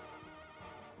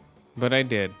 But I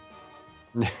did.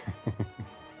 All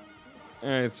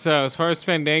right, so as far as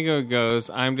Fandango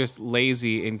goes, I'm just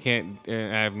lazy and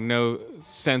I have no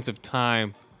sense of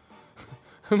time.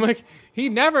 I'm like, he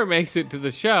never makes it to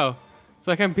the show. It's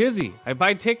like, I'm busy. I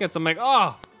buy tickets. I'm like,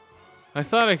 oh, I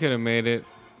thought I could have made it.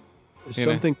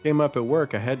 Something came up at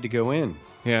work. I had to go in.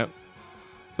 Yeah.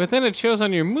 But then it shows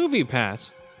on your movie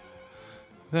pass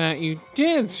that you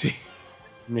did see.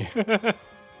 Yeah.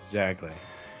 Exactly.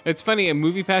 It's funny, a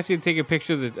movie pass, you have to take a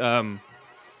picture of the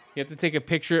you have to take a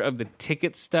picture of the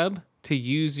ticket stub to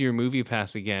use your movie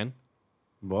pass again.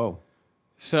 Whoa.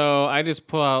 So I just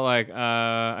pull out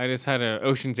I just had an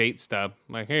Ocean's 8 stub.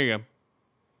 I'm like, here you go.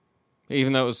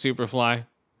 Even though it was Superfly.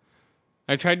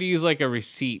 I tried to use like a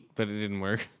receipt, but it didn't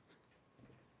work.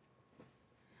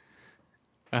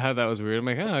 I thought that was weird. I'm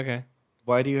like, oh, okay.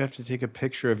 Why do you have to take a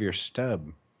picture of your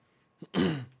stub?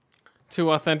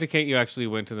 To authenticate you actually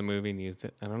went to the movie and used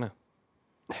it. I don't know.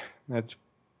 That's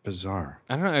bizarre.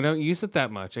 I don't know. I don't use it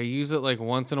that much. I use it like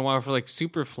once in a while for like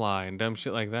Superfly and dumb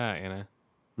shit like that, you know?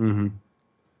 Mm-hmm.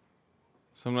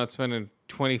 So I'm not spending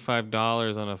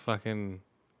 $25 on a fucking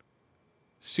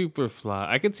Superfly.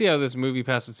 I could see how this movie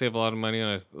pass would save a lot of money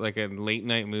on a late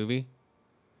night movie.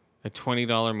 A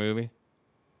 $20 movie.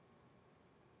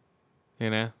 You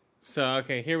know? So,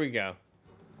 okay, here we go.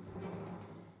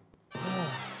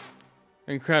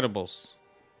 Incredibles.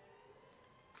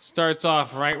 Starts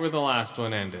off right where the last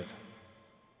one ended.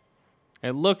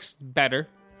 It looks better.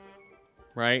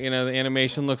 Right? You know, the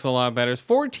animation looks a lot better. It's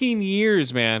 14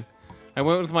 years, man. I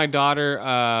went with my daughter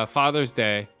Father's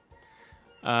Day.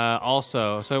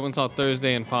 Also. So I went and saw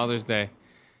Thursday and Father's Day.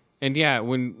 And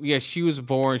yeah, she was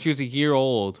born. She was a year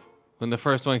old when the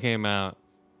first one came out.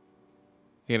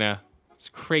 You know, it's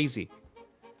crazy.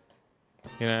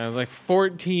 You know, it was like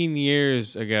 14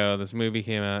 years ago this movie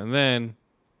came out. And then,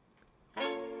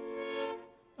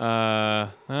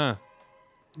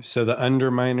 So the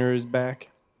Underminer is back?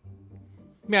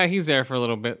 yeah, he's there for a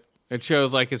little bit. It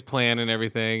shows like his plan and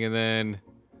everything. And then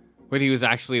what he was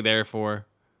actually there for.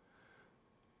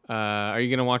 Are you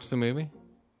going to watch the movie?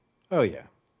 Oh, yeah.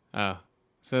 Oh.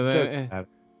 So then,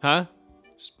 huh?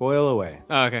 Spoil away.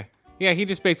 Oh, okay. Yeah, he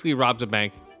just basically robs a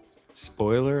bank.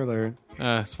 Spoiler alert.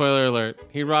 Spoiler alert.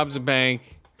 He robs a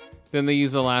bank. Then they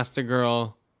use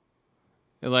Elastigirl.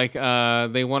 Like,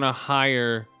 they want to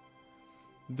hire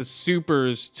the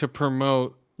supers to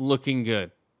promote looking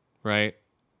good, right?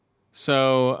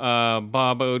 So,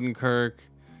 Bob Odenkirk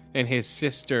and his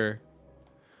sister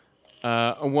they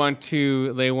talk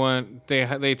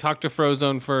to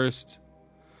Frozone first.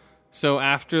 So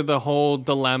after the whole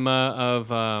dilemma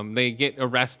of they get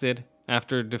arrested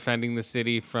after defending the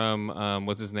city from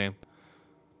what's his name?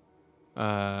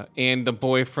 And the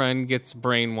boyfriend gets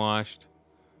brainwashed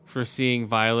for seeing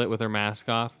Violet with her mask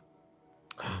off.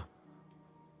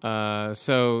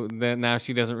 So then now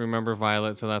she doesn't remember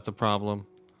Violet, so that's a problem.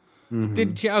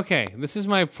 Mm-hmm. Okay, this is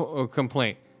my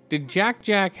complaint. Did Jack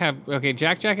Jack have... Okay,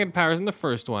 Jack Jack had powers in the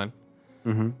first one.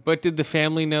 Mm-hmm. But did the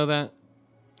family know that?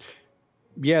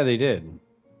 Yeah, they did.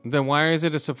 Then why is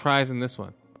it a surprise in this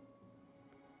one?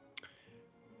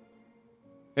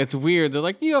 It's weird. They're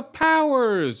like, you have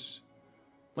powers!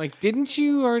 Like, didn't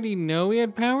you already know he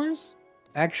had powers?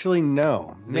 Actually,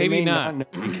 no. Maybe not. Know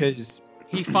because...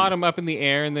 He fought him up in the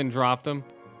air and then dropped him.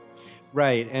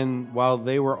 Right, and while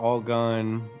they were all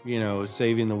gone, you know,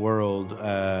 saving the world,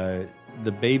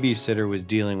 the babysitter was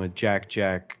dealing with Jack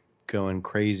Jack going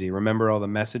crazy. Remember all the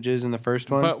messages in the first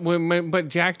one? But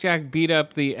Jack Jack beat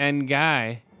up the end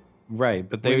guy. Right,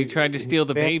 but when he tried to steal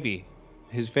the baby.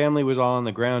 His family was all on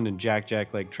the ground, and Jack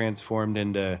Jack like transformed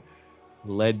into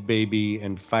Lead Baby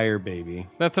and Fire Baby.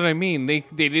 That's what I mean. They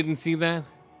didn't see that.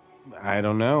 I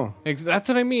don't know. That's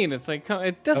what I mean. It's like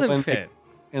it doesn't fit.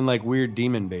 And like Weird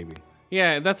Demon Baby.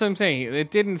 Yeah, that's what I'm saying.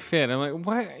 It didn't fit. I'm like,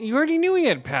 what? You already knew he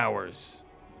had powers.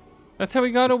 That's how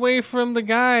he got away from the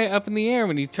guy up in the air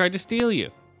when he tried to steal you.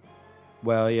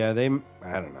 Well, yeah, I don't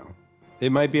know.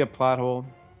 It might be a plot hole.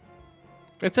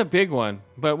 It's a big one,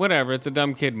 but whatever. It's a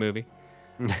dumb kid movie.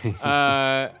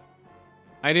 I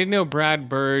didn't know Brad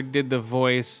Bird did the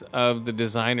voice of the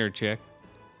designer chick.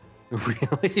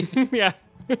 Really? Yeah.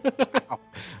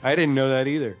 I didn't know that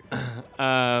either.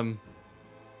 I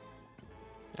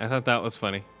thought that was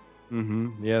funny.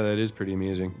 Mm-hmm. Yeah, that is pretty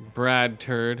amusing. Brad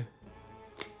Turd,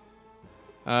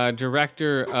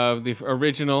 director of the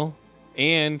original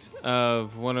and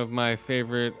of one of my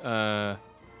favorite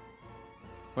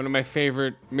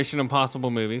Mission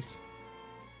Impossible movies.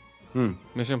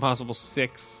 Mission Impossible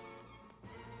 6.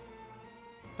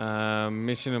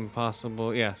 Mission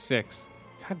Impossible, 6.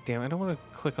 God damn, I don't want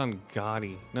to click on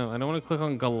Gotti. No, I don't want to click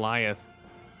on Goliath.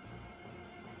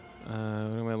 What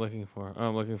am I looking for? Oh,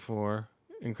 I'm looking for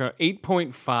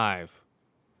 8.5.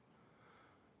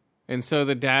 And so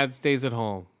the dad stays at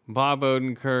home. Bob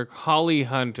Odenkirk, Holly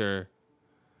Hunter.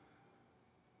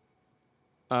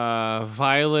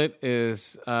 Violet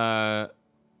is Sarah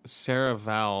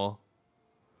Vowell.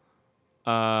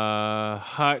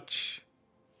 Hutch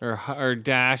or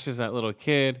Dash is that little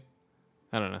kid.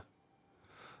 I don't know.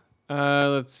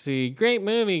 Let's see. Great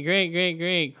movie.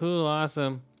 Great. Cool.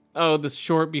 Awesome. Oh, the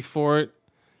short before it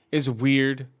is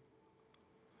weird.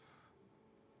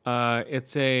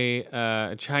 It's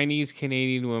a Chinese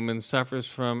Canadian woman suffers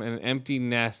from an empty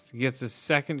nest, gets a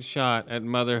second shot at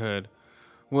motherhood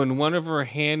when one of her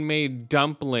handmade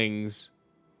dumplings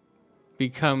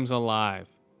becomes alive.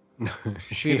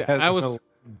 She Dude, has I was a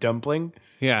dumpling.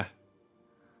 yeah.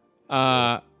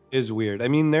 Is weird. I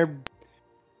mean,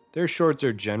 their shorts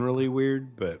are generally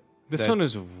weird, but This one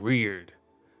is weird.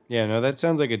 Yeah, no, that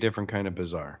sounds like a different kind of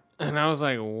bizarre. And I was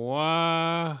like,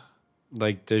 what?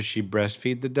 Like, does she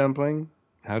breastfeed the dumpling?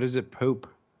 How does it poop?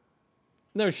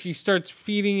 No, she starts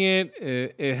feeding it.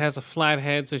 It has a flat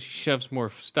head, so she shoves more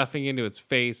stuffing into its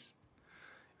face.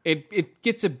 It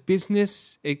gets a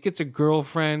business. It gets a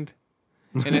girlfriend.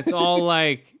 And it's all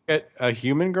like... A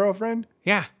human girlfriend?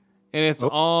 Yeah. And it's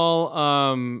all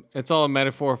a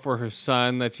metaphor for her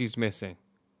son that she's missing.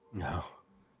 No.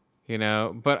 You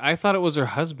know? But I thought it was her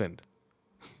husband.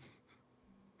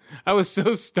 I was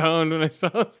so stoned when I saw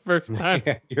it the first time.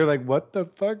 Yeah, you're like, what the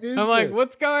fuck is I'm like, this?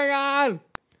 what's going on?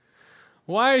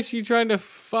 Why is she trying to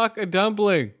fuck a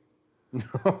dumpling?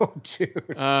 No,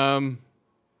 dude.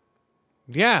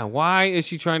 Yeah, why is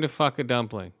she trying to fuck a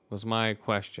dumpling? Was my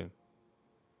question.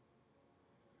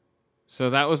 So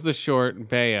that was the short,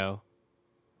 Bayo.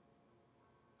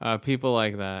 People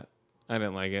like that. I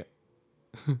didn't like it.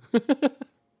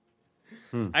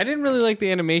 I didn't really like the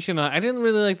animation. I didn't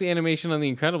really like the animation on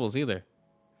The Incredibles either.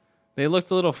 They looked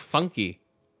a little funky.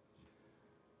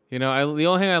 You know, the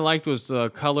only thing I liked was the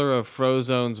color of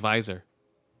Frozone's visor.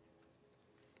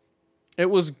 It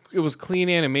was clean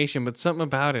animation, but something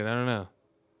about it, I don't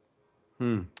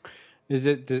know. Is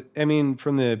it? I mean,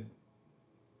 from the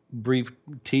brief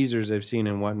teasers I've seen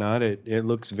and whatnot, it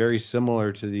looks very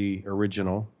similar to the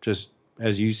original. Just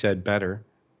as you said, better.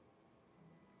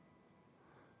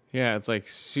 Yeah, it's like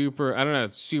super, I don't know,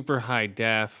 it's super high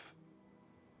def.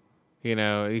 You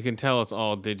know, you can tell it's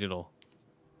all digital.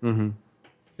 Mm-hmm.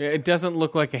 It doesn't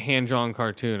look like a hand-drawn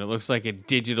cartoon. It looks like a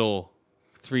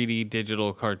 3D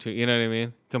digital cartoon. You know what I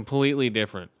mean? Completely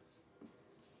different.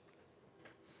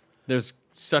 There's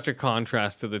such a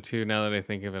contrast to the two now that I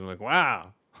think of it. I'm like,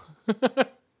 wow.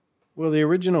 Well, the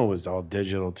original was all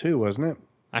digital too, wasn't it?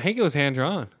 I think it was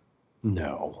hand-drawn.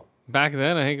 No. Back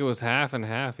then, I think it was half and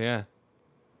half, yeah.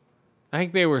 I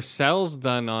think they were cells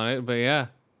done on it, but yeah.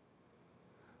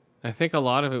 I think a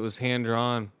lot of it was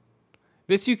hand-drawn.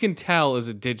 This you can tell is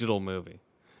a digital movie.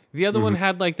 The other one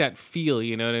had like that feel,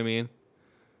 you know what I mean?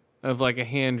 Of like a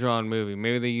hand-drawn movie.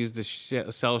 Maybe they used the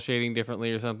cell shading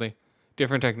differently or something.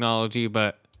 Different technology,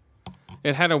 but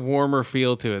it had a warmer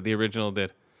feel to it. The original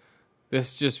did.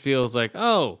 This just feels like,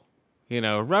 oh, you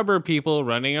know, rubber people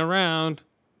running around.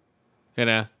 You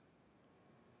know?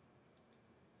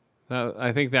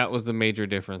 I think that was the major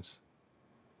difference.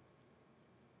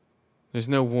 There's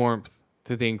no warmth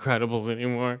to The Incredibles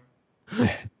anymore.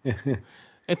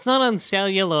 It's not on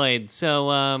celluloid, so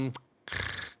I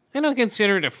don't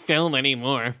consider it a film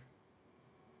anymore.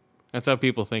 That's how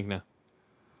people think now.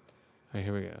 All right,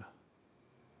 here we go.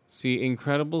 See,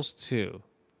 Incredibles 2.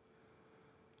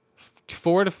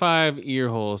 4 to 5 ear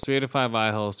holes, 3 to 5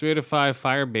 eye holes, 3 to 5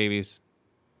 fire babies.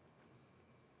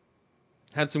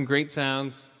 Had some great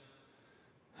sounds.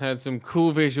 Had some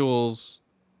cool visuals.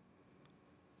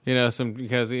 You know,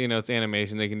 because you know it's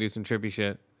animation, they can do some trippy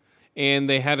shit. And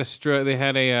they had a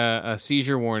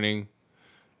seizure warning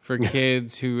for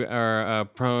kids who are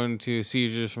prone to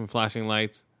seizures from flashing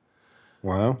lights.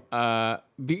 Wow.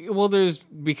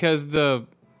 Because the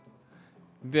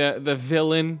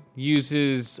villain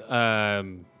uses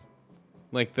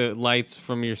like the lights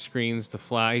from your screens to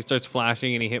flash. He starts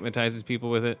flashing and he hypnotizes people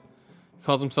with it. He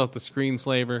calls himself the Screen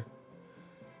Slaver.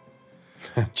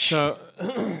 So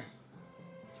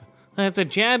it's a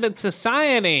jab at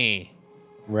society.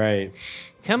 Right.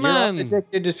 Come You're all on.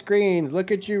 addicted to screens.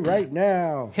 Look at you right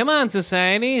now. Come on,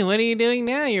 society. What are you doing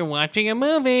now? You're watching a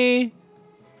movie.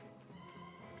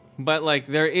 But, like,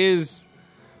 there is...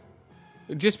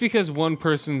 Just because one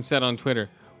person said on Twitter,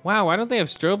 wow, why don't they have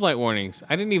strobe light warnings?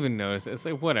 I didn't even notice. It's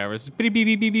like, whatever. It's beep, beep,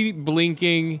 beep, beep, beep,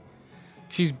 blinking.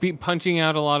 She's punching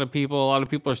out a lot of people. A lot of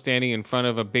people are standing in front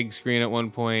of a big screen at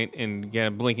one point and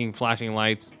get blinking, flashing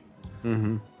lights.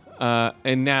 Mm-hmm.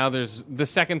 And now there's the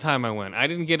second time I went. I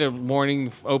didn't get a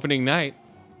warning opening night.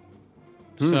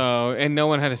 So, and no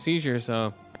one had a seizure,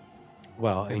 so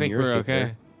Well, I think we're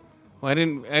okay. Well, I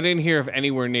didn't hear of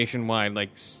anywhere nationwide, like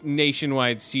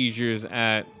nationwide seizures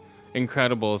at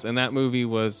Incredibles, and that movie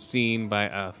was seen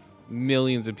by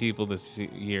millions of people this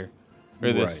year,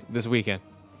 or this weekend.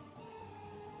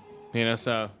 You know,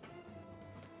 so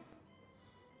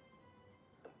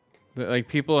like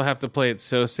people have to play it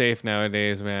so safe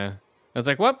nowadays, man. It's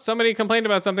like, whoop, somebody complained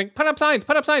about something. Put up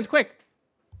signs, quick.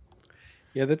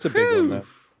 Yeah, that's a big one, though.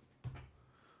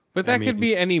 But that could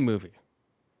be any movie.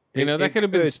 You know, that could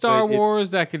have been Star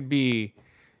Wars. That could be,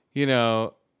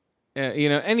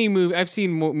 any movie. I've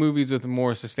seen movies with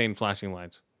more sustained flashing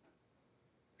lights.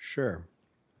 Sure.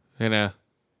 You know,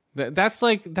 that's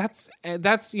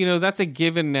a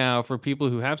given now for people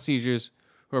who have seizures,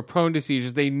 who are prone to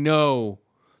seizures. They know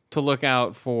to look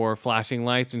out for flashing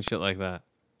lights and shit like that.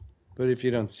 But if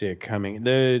you don't see it coming,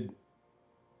 the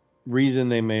reason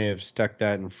they may have stuck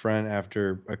that in front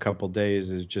after a couple days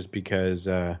is just because,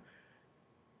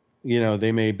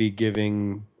 they may be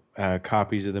giving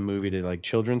copies of the movie to like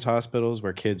children's hospitals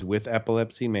where kids with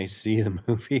epilepsy may see the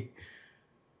movie.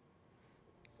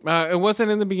 It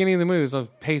wasn't in the beginning of the movie. It was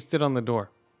pasted on the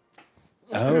door.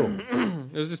 Oh.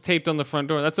 It was just taped on the front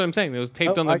door. That's what I'm saying. It was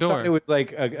taped on the door. Thought it was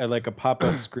like a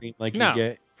pop-up screen like you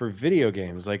get for video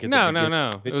games. Like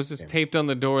no. It was just taped on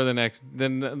the door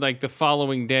then like the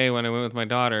following day when I went with my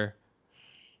daughter.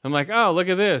 I'm like, oh, look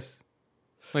at this.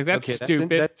 Like, that's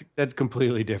stupid. That's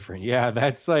completely different. Yeah,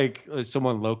 that's like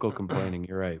someone local complaining.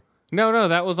 You're right. No,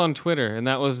 that was on Twitter, and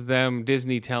that was them,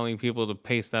 Disney, telling people to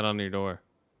paste that on your door.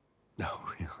 No,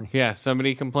 really? Yeah,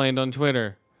 somebody complained on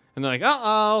Twitter, and they're like,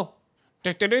 uh-oh.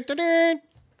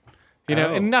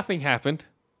 And nothing happened.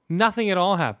 Nothing at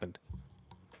all happened.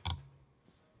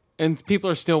 And people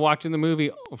are still watching the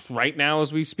movie right now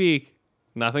as we speak.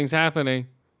 Nothing's happening.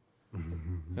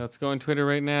 Let's go on Twitter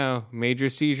right now. Major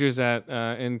seizures at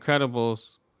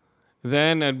Incredibles.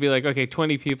 Then I'd be like, okay,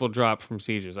 20 people dropped from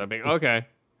seizures. I'd be like, okay,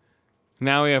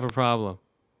 now we have a problem.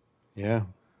 Yeah.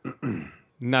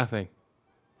 Nothing.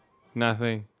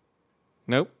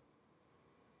 Nope.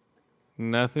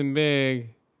 Nothing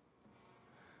big.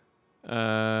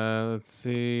 Let's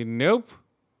see. Nope.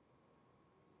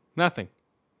 Nothing.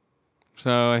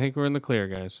 So I think we're in the clear,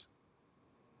 guys.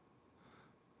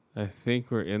 I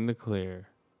think we're in the clear.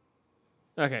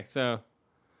 Okay, so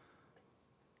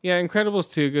yeah,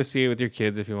 Incredibles 2, go see it with your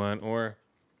kids if you want, or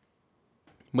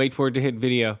wait for it to hit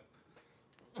video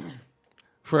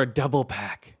for a double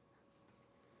pack.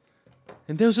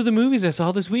 And those are the movies I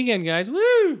saw this weekend, guys.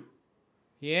 Woo!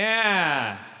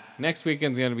 Yeah. Next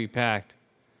weekend's going to be packed.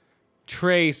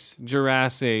 Trace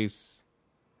Jurassic.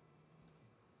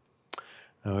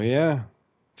 Oh, yeah.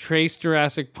 Trace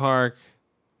Jurassic Park.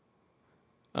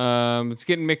 It's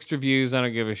getting mixed reviews. I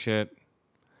don't give a shit.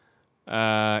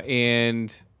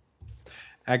 And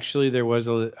actually, there was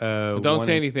don't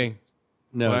say anything.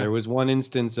 No, there was one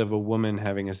instance of a woman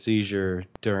having a seizure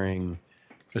during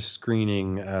a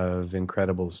screening of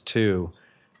Incredibles 2.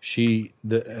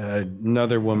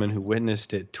 Another woman who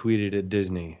witnessed it tweeted at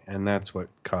Disney, and that's what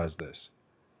caused this.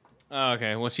 Oh,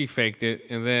 okay. Well, she faked it,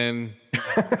 and then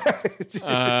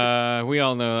we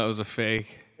all know that was a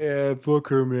fake. Yeah, fuck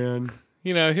her, man.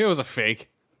 It was a fake.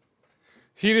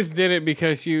 She just did it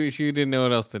because she didn't know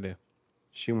what else to do.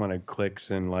 She wanted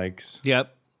clicks and likes.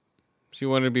 Yep. She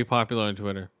wanted to be popular on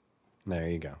Twitter. There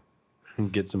you go.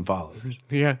 Get some followers.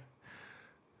 Yeah.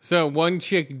 So one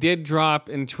chick did drop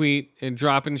and tweet and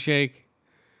drop and shake.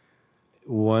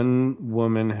 One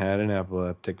woman had an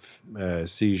epileptic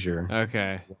seizure.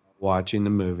 Okay. Watching the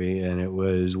movie, and it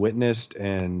was witnessed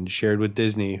and shared with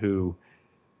Disney, who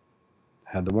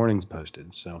had the warnings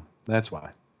posted. So that's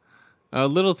why. A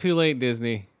little too late,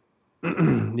 Disney.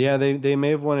 Yeah, they may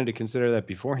have wanted to consider that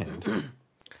beforehand.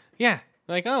 Yeah.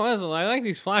 Like, oh, I like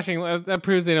these flashing. That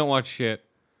proves they don't watch shit.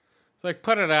 It's like,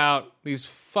 put it out. These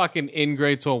fucking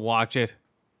ingrates will watch it.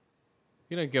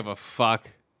 You don't give a fuck.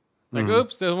 Like,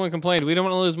 oops, someone complained. We don't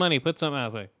want to lose money. Put something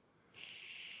out there.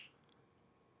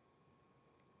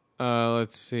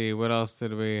 Let's see. What else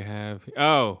did we have?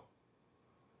 Oh.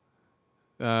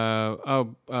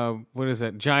 What is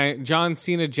that? John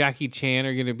Cena, Jackie Chan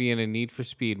are going to be in a Need for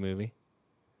Speed movie.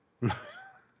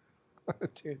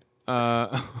 Dude.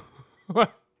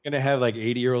 What? Gonna have like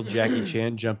 80-year-old Jackie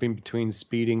Chan jumping between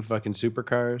speeding fucking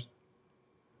supercars.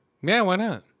 Yeah, why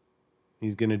not?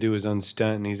 He's gonna do his own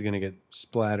stunt and he's gonna get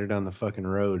splattered on the fucking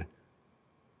road.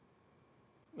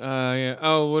 Yeah.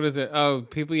 Oh, what is it? Oh,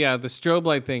 people. Yeah, the strobe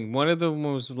light thing. One of them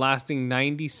was lasting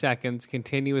 90 seconds,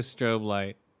 continuous strobe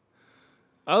light.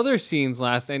 Other scenes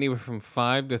last anywhere from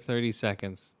 5 to 30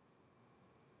 seconds.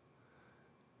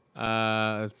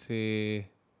 Let's see.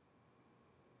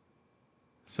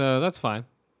 So that's fine.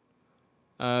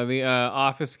 The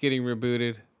Office getting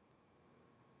rebooted.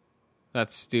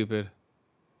 That's stupid.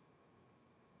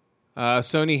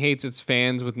 Sony hates its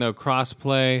fans with no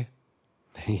crossplay.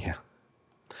 Yeah.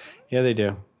 Yeah, they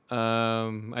do.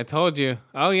 I told you.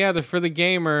 Oh, yeah, they're for the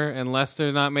gamer unless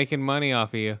they're not making money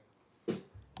off of you.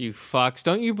 You fucks.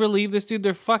 Don't you believe this, dude?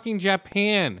 They're fucking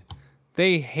Japan.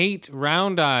 They hate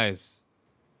round eyes.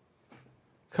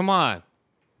 Come on.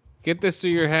 Get this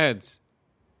through your heads.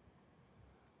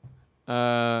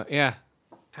 Yeah.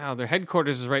 Ow, their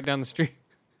headquarters is right down the street.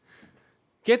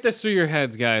 Get this through your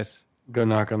heads, guys. Go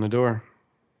knock on the door.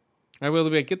 I will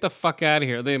be like, get the fuck out of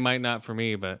here. They might not for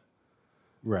me, but...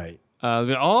 Right.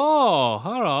 Oh,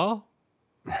 hello.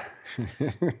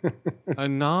 A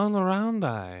non-round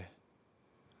eye.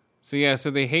 So yeah, so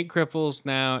they hate cripples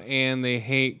now, and they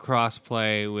hate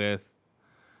crossplay with,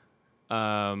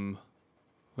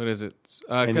 what is it?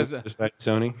 Because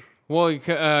Sony. Well,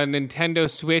 Nintendo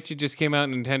Switch. It just came out,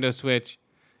 Nintendo Switch,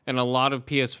 and a lot of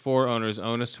PS4 owners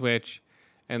own a Switch,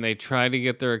 and they try to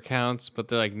get their accounts, but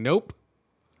they're like, nope.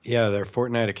 Yeah, their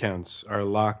Fortnite accounts are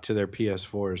locked to their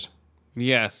PS4s.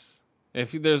 Yes.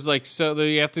 If there's like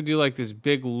you have to do like this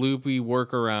big loopy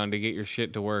workaround to get your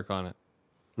shit to work on it.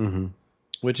 Mm-hmm.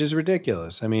 Which is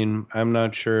ridiculous. I mean, I'm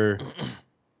not sure.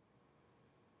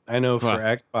 I know for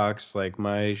Xbox, like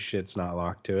my shit's not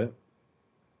locked to it.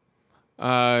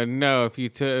 No. If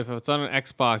it's on an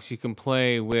Xbox, you can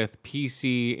play with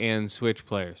PC and Switch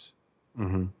players.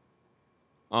 Mm-hmm.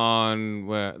 On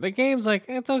the game's like,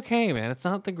 it's okay, man. It's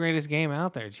not the greatest game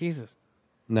out there. Jesus.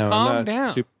 No, Calm I'm not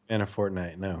down. super fan of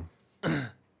Fortnite. No.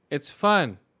 It's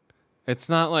fun. It's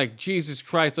not like, Jesus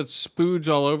Christ, let's spooge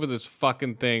all over this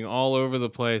fucking thing, all over the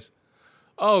place.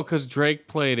 Oh, because Drake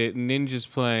played it and Ninja's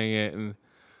playing it. And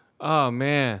oh,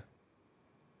 man.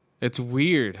 It's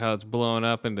weird how it's blowing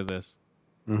up into this.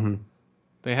 Mm-hmm.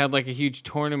 They had like a huge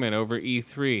tournament over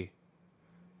E3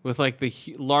 with like the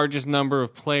largest number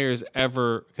of players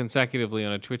ever consecutively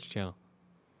on a Twitch channel.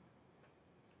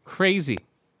 Crazy.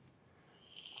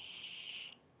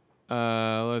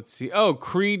 Let's see. Oh,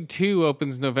 Creed 2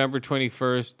 opens November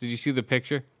 21st. Did you see the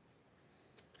picture?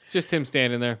 It's just him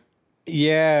standing there.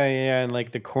 Yeah, and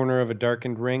like the corner of a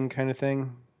darkened ring kind of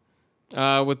thing.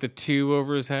 With the 2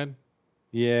 over his head.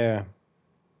 Yeah.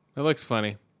 It looks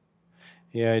funny.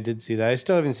 Yeah, I did see that. I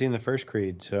still haven't seen the first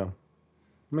Creed, so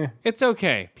meh. It's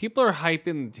okay. People are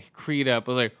hyping Creed up.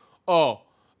 They're like, oh,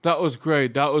 that was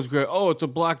great. That was great. Oh, it's a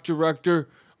black director.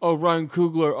 Oh, Ryan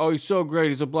Coogler. Oh, he's so great.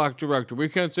 He's a black director. We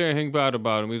can't say anything bad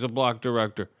about him. He's a black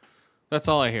director. That's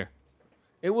all I hear.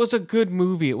 It was a good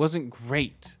movie. It wasn't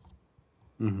great.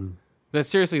 Mm-hmm.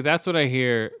 Seriously, that's what I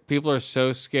hear. People are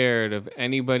so scared of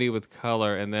anybody with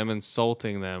color and them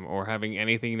insulting them or having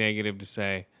anything negative to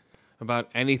say about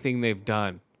anything they've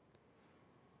done.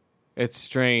 It's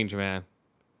strange, man.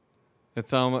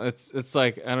 It's almost it's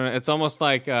like, I don't know. It's almost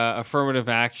like affirmative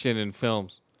action in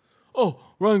films. Oh,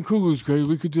 Ryan Coogler's great.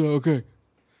 We could do that. Okay.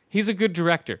 He's a good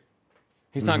director.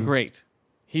 He's not great.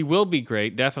 He will be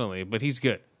great, definitely, but he's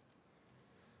good.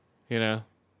 You know?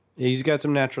 He's got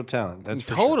some natural talent. That's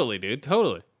for totally, dude.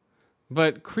 Totally.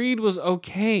 But Creed was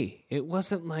okay. It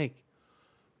wasn't like...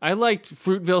 I liked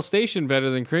Fruitvale Station better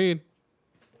than Creed.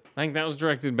 I think that was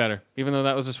directed better, even though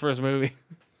that was his first movie.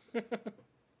 I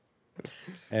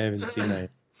haven't seen that.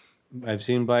 I've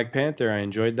seen Black Panther. I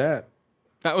enjoyed that.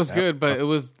 That was good, but it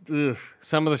was... Ugh.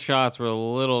 Some of the shots were a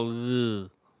little... Ugh.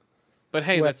 But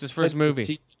hey, that's his first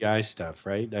movie. CGI stuff,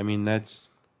 right? I mean, that's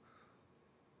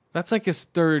like his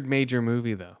third major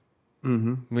movie, though.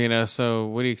 Mm-hmm. You know, so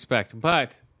what do you expect?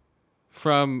 But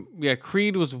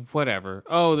Creed was whatever.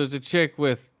 Oh, there's a chick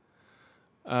with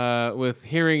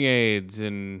hearing aids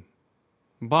and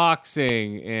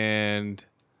boxing, and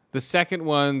the second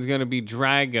one's gonna be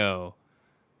Drago.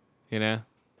 You know,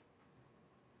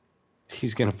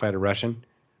 he's gonna fight a Russian.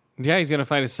 Yeah, he's gonna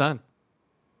fight his son.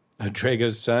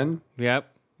 Drago's son.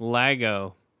 Yep,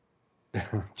 Lego.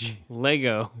 Oh,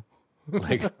 Lego.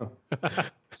 Lego.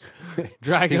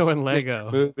 Drago and Lego.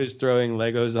 Move is throwing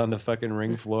Legos on the fucking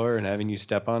ring floor and having you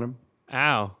step on them.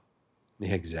 Ow.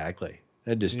 Yeah, exactly.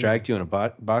 That'd distract you in a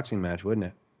boxing match, wouldn't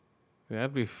it?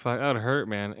 That'd be that would hurt,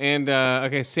 man. And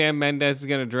okay, Sam Mendes is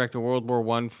going to direct a World War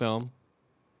I film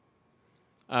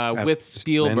with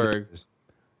Spielberg. Mendes.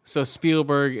 So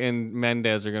Spielberg and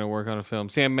Mendes are going to work on a film.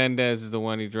 Sam Mendes is the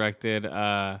one who directed.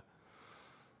 Let's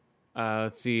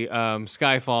see,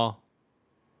 Skyfall.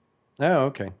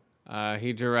 Oh, okay.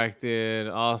 He directed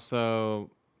also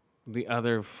the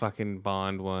other fucking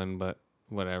Bond one, but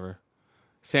whatever.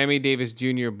 Sammy Davis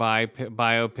Jr.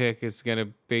 biopic is going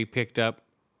to be picked up.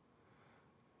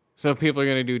 So people are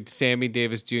going to do Sammy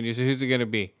Davis Jr. So who's it going to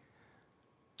be?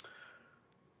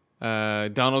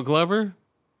 Donald Glover?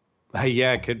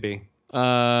 Yeah, it could be.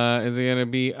 Is it going to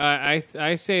be...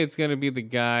 I say it's going to be the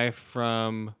guy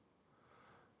from...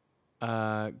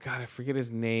 God, I forget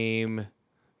his name.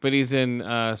 But he's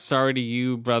in Sorry to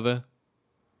You, Brother.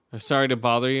 Or Sorry to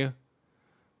Bother You.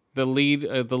 The lead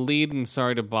in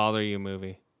Sorry to Bother You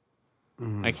movie.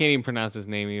 I can't even pronounce his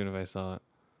name even if I saw it.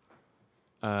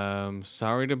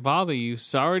 Sorry to bother you.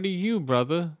 Sorry to you,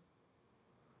 brother.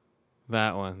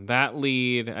 That one. That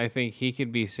lead, I think he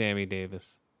could be Sammy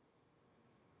Davis.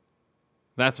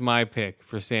 That's my pick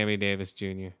for Sammy Davis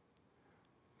Jr.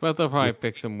 But they'll probably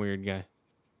pick some weird guy.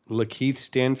 Lakeith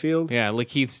Stanfield? Yeah,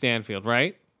 Lakeith Stanfield,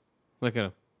 right? Look at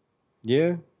him.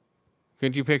 Yeah.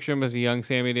 Couldn't you picture him as a young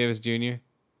Sammy Davis Jr.?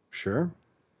 Sure.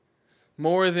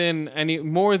 More than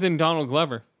Donald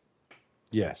Glover.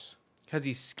 Yes. Because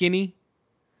he's skinny.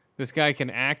 This guy can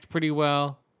act pretty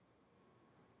well.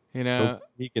 You know. Hope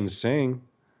he can sing.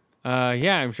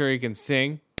 Yeah, I'm sure he can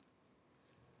sing.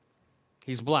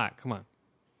 He's black. Come on.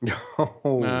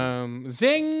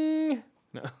 Zing!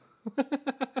 No.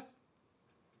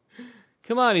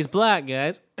 Come on, he's black,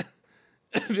 guys.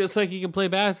 Just like he can play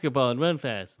basketball and run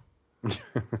fast.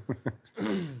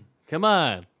 Come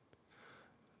on.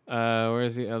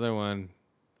 Where's the other one?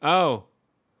 Oh.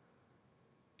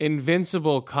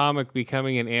 Invincible comic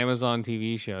becoming an Amazon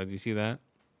TV show. Did you see that?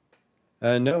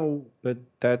 No, but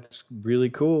that's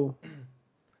really cool.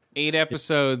 8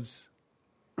 episodes.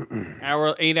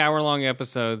 8 hour long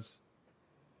episodes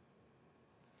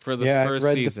for the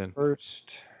first season.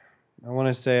 I want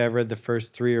to say I read the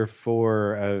first 3 or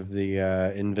 4 of the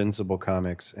Invincible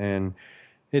comics, and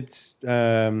it's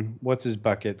what's his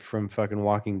bucket from fucking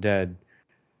Walking Dead.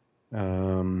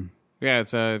 Yeah,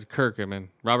 it's Kirkman,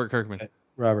 Robert Kirkman.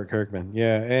 Robert Kirkman,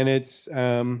 yeah, and it's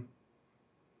an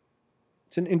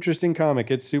interesting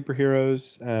comic. It's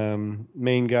superheroes.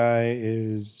 Main guy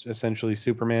is essentially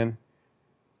Superman.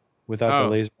 Without the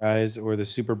laser eyes or the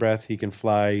super breath, he can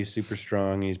fly. He's super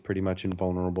strong. He's pretty much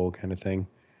invulnerable, kind of thing.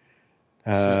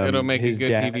 So it'll make a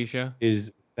good TV show.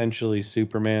 Is essentially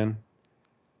Superman,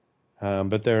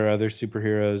 but there are other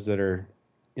superheroes that are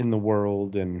in the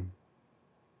world and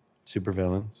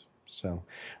supervillains. So,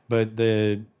 but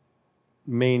the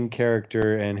main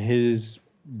character and his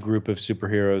group of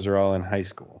superheroes are all in high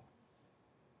school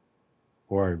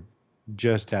or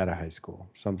just out of high school,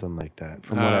 something like that.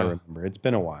 From what I remember, it's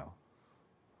been a while.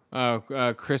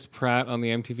 Chris Pratt on the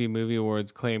MTV Movie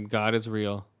Awards claimed God is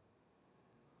real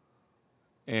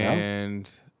and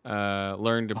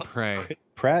learn to pray. Chris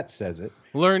Pratt says it.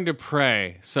 Learn to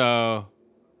pray. So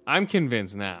I'm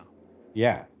convinced now.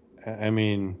 Yeah. I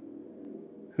mean,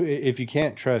 if you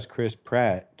can't trust Chris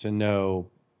Pratt to know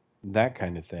that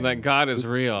kind of thing. That God is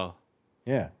real.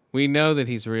 Yeah. We know that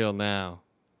he's real now.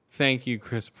 Thank you,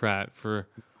 Chris Pratt, for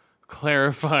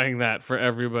clarifying that for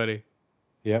everybody.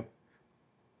 Yep.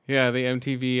 Yeah, the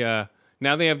MTV,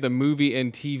 now they have the Movie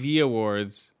and TV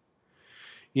Awards.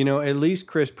 You know, at least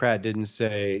Chris Pratt didn't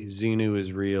say Xenu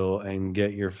is real and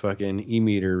get your fucking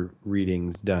e-meter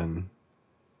readings done.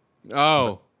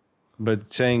 Oh.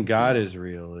 But saying God is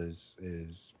real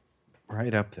is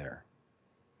right up there.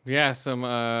 Yeah, some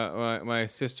my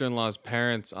sister-in-law's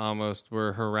parents almost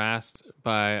were harassed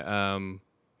by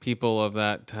people of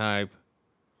that type.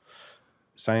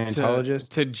 Scientologists?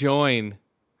 To join.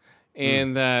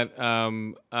 And that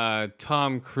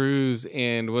Tom Cruise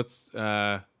and what's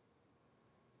who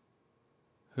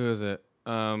is it?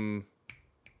 Not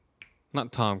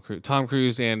Tom Cruise. Tom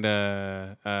Cruise and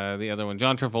the other one,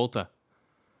 John Travolta.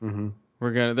 Mm-hmm.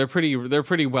 They're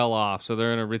pretty well off, so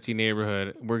they're in a ritzy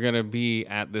neighborhood. We're gonna be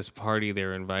at this party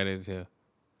they're invited to.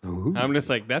 Ooh. I'm just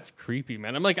like, that's creepy,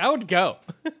 man. I'm like, I would go.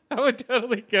 I would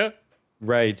totally go.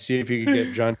 Right. See if you could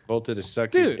get John Travolta to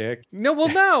suck your dick. No,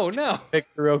 well, no. Dick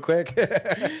real quick.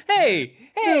 Hey,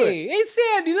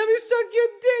 Sandy, let me suck your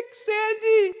dick,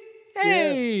 Sandy.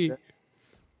 Hey. Yeah.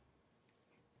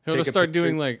 He'll just start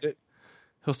doing like,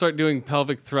 he'll start doing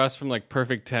pelvic thrusts from like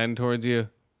perfect 10 towards you.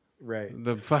 Right.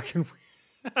 The fucking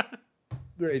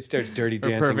It starts dirty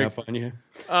dancing perfect. up on you.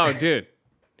 oh, dude,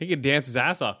 he could dance his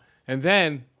ass off, and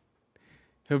then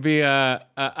he'll be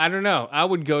I don't know. I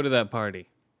would go to that party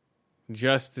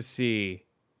just to see.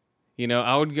 You know,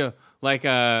 I would go like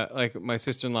my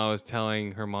sister-in-law was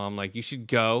telling her mom, like, you should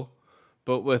go,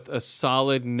 but with a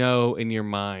solid no in your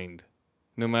mind,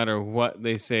 no matter what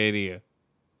they say to you.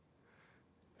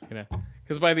 You know,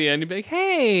 because by the end you'd be like,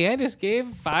 hey, I just gave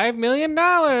 $5 million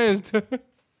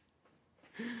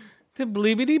to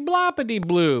bleepity bloppity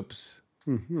bloops.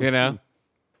 You know?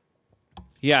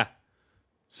 Yeah.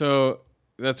 So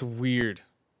that's weird.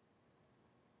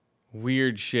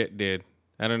 Weird shit, dude.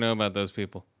 I don't know about those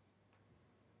people.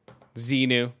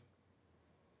 Xenu.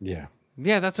 Yeah.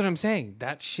 Yeah, that's what I'm saying.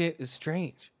 That shit is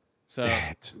strange. So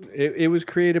It was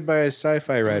created by a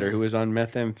sci-fi writer who was on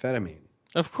methamphetamine.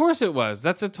 of course it was.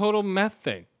 That's a total meth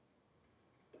thing.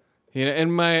 You know,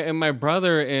 and my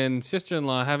brother and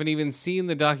sister-in-law haven't even seen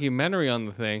the documentary on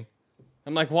the thing.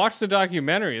 I'm like, watch the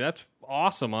documentary. That's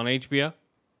awesome on HBO.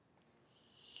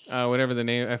 Whatever the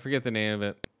name, I forget the name of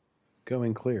it.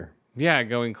 Going Clear. Yeah,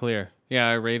 Going Clear. Yeah,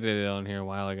 I rated it on here a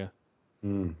while ago.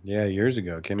 Yeah, years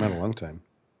ago. It came out a long time.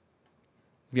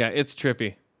 Yeah, it's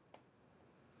trippy.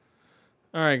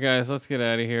 All right, guys, let's get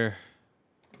out of here.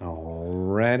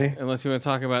 Alrighty. Unless you want to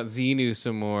talk about Xenu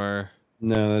some more.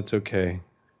 No, that's okay.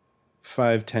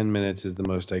 5-10 minutes is the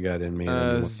most I got in me.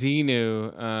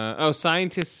 Xenu.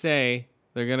 Scientists say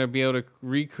they're going to be able to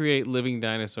recreate living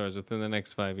dinosaurs within the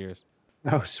next 5 years.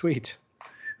 Oh, sweet.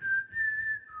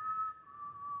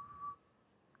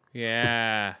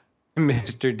 Yeah.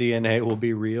 Mr. DNA will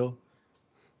be real.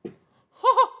 Mr.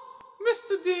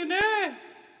 DNA.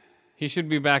 He should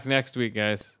be back next week,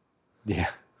 guys. Yeah.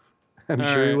 I'm All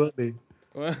sure he right. will be.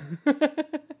 Well,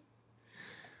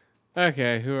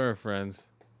 okay, who are our friends?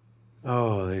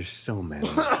 Oh, there's so many.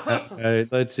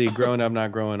 Let's see. Growing Up,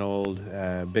 Not Growing Old.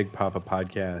 Big Papa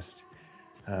Podcast.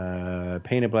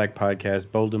 Painted Black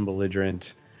Podcast. Bold and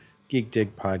Belligerent. Geek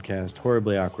Dig Podcast.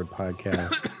 Horribly Awkward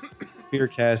Podcast.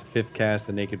 Fearcast, Fifth Cast,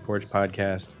 The Naked Porch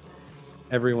Podcast.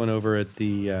 Everyone over at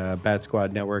the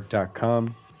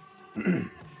BatsquadNetwork.com.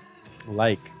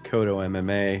 Like Kodo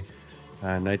MMA.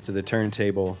 Knights of the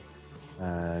Turntable.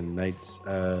 The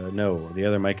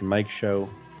other Mike and Mike show.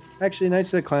 Actually,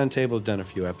 Knights of the Clown Table has done a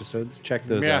few episodes. Check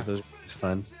those out. Those are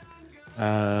fun.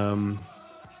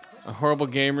 Horrible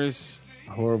Gamers.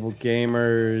 Horrible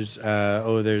Gamers.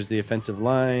 There's The Offensive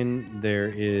Line.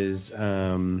 There is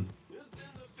The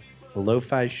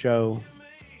Lo-Fi Show.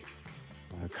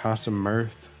 Cossum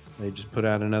Mirth. They just put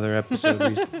out another episode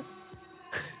recently.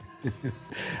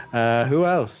 Who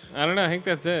else? I don't know. I think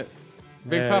that's it.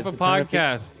 Big Yeah, Papa it's a ton of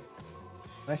Podcast.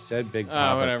 I said Big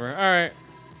Papa. Whatever. All right.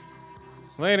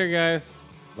 Later, guys.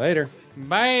 Later.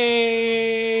 Bye.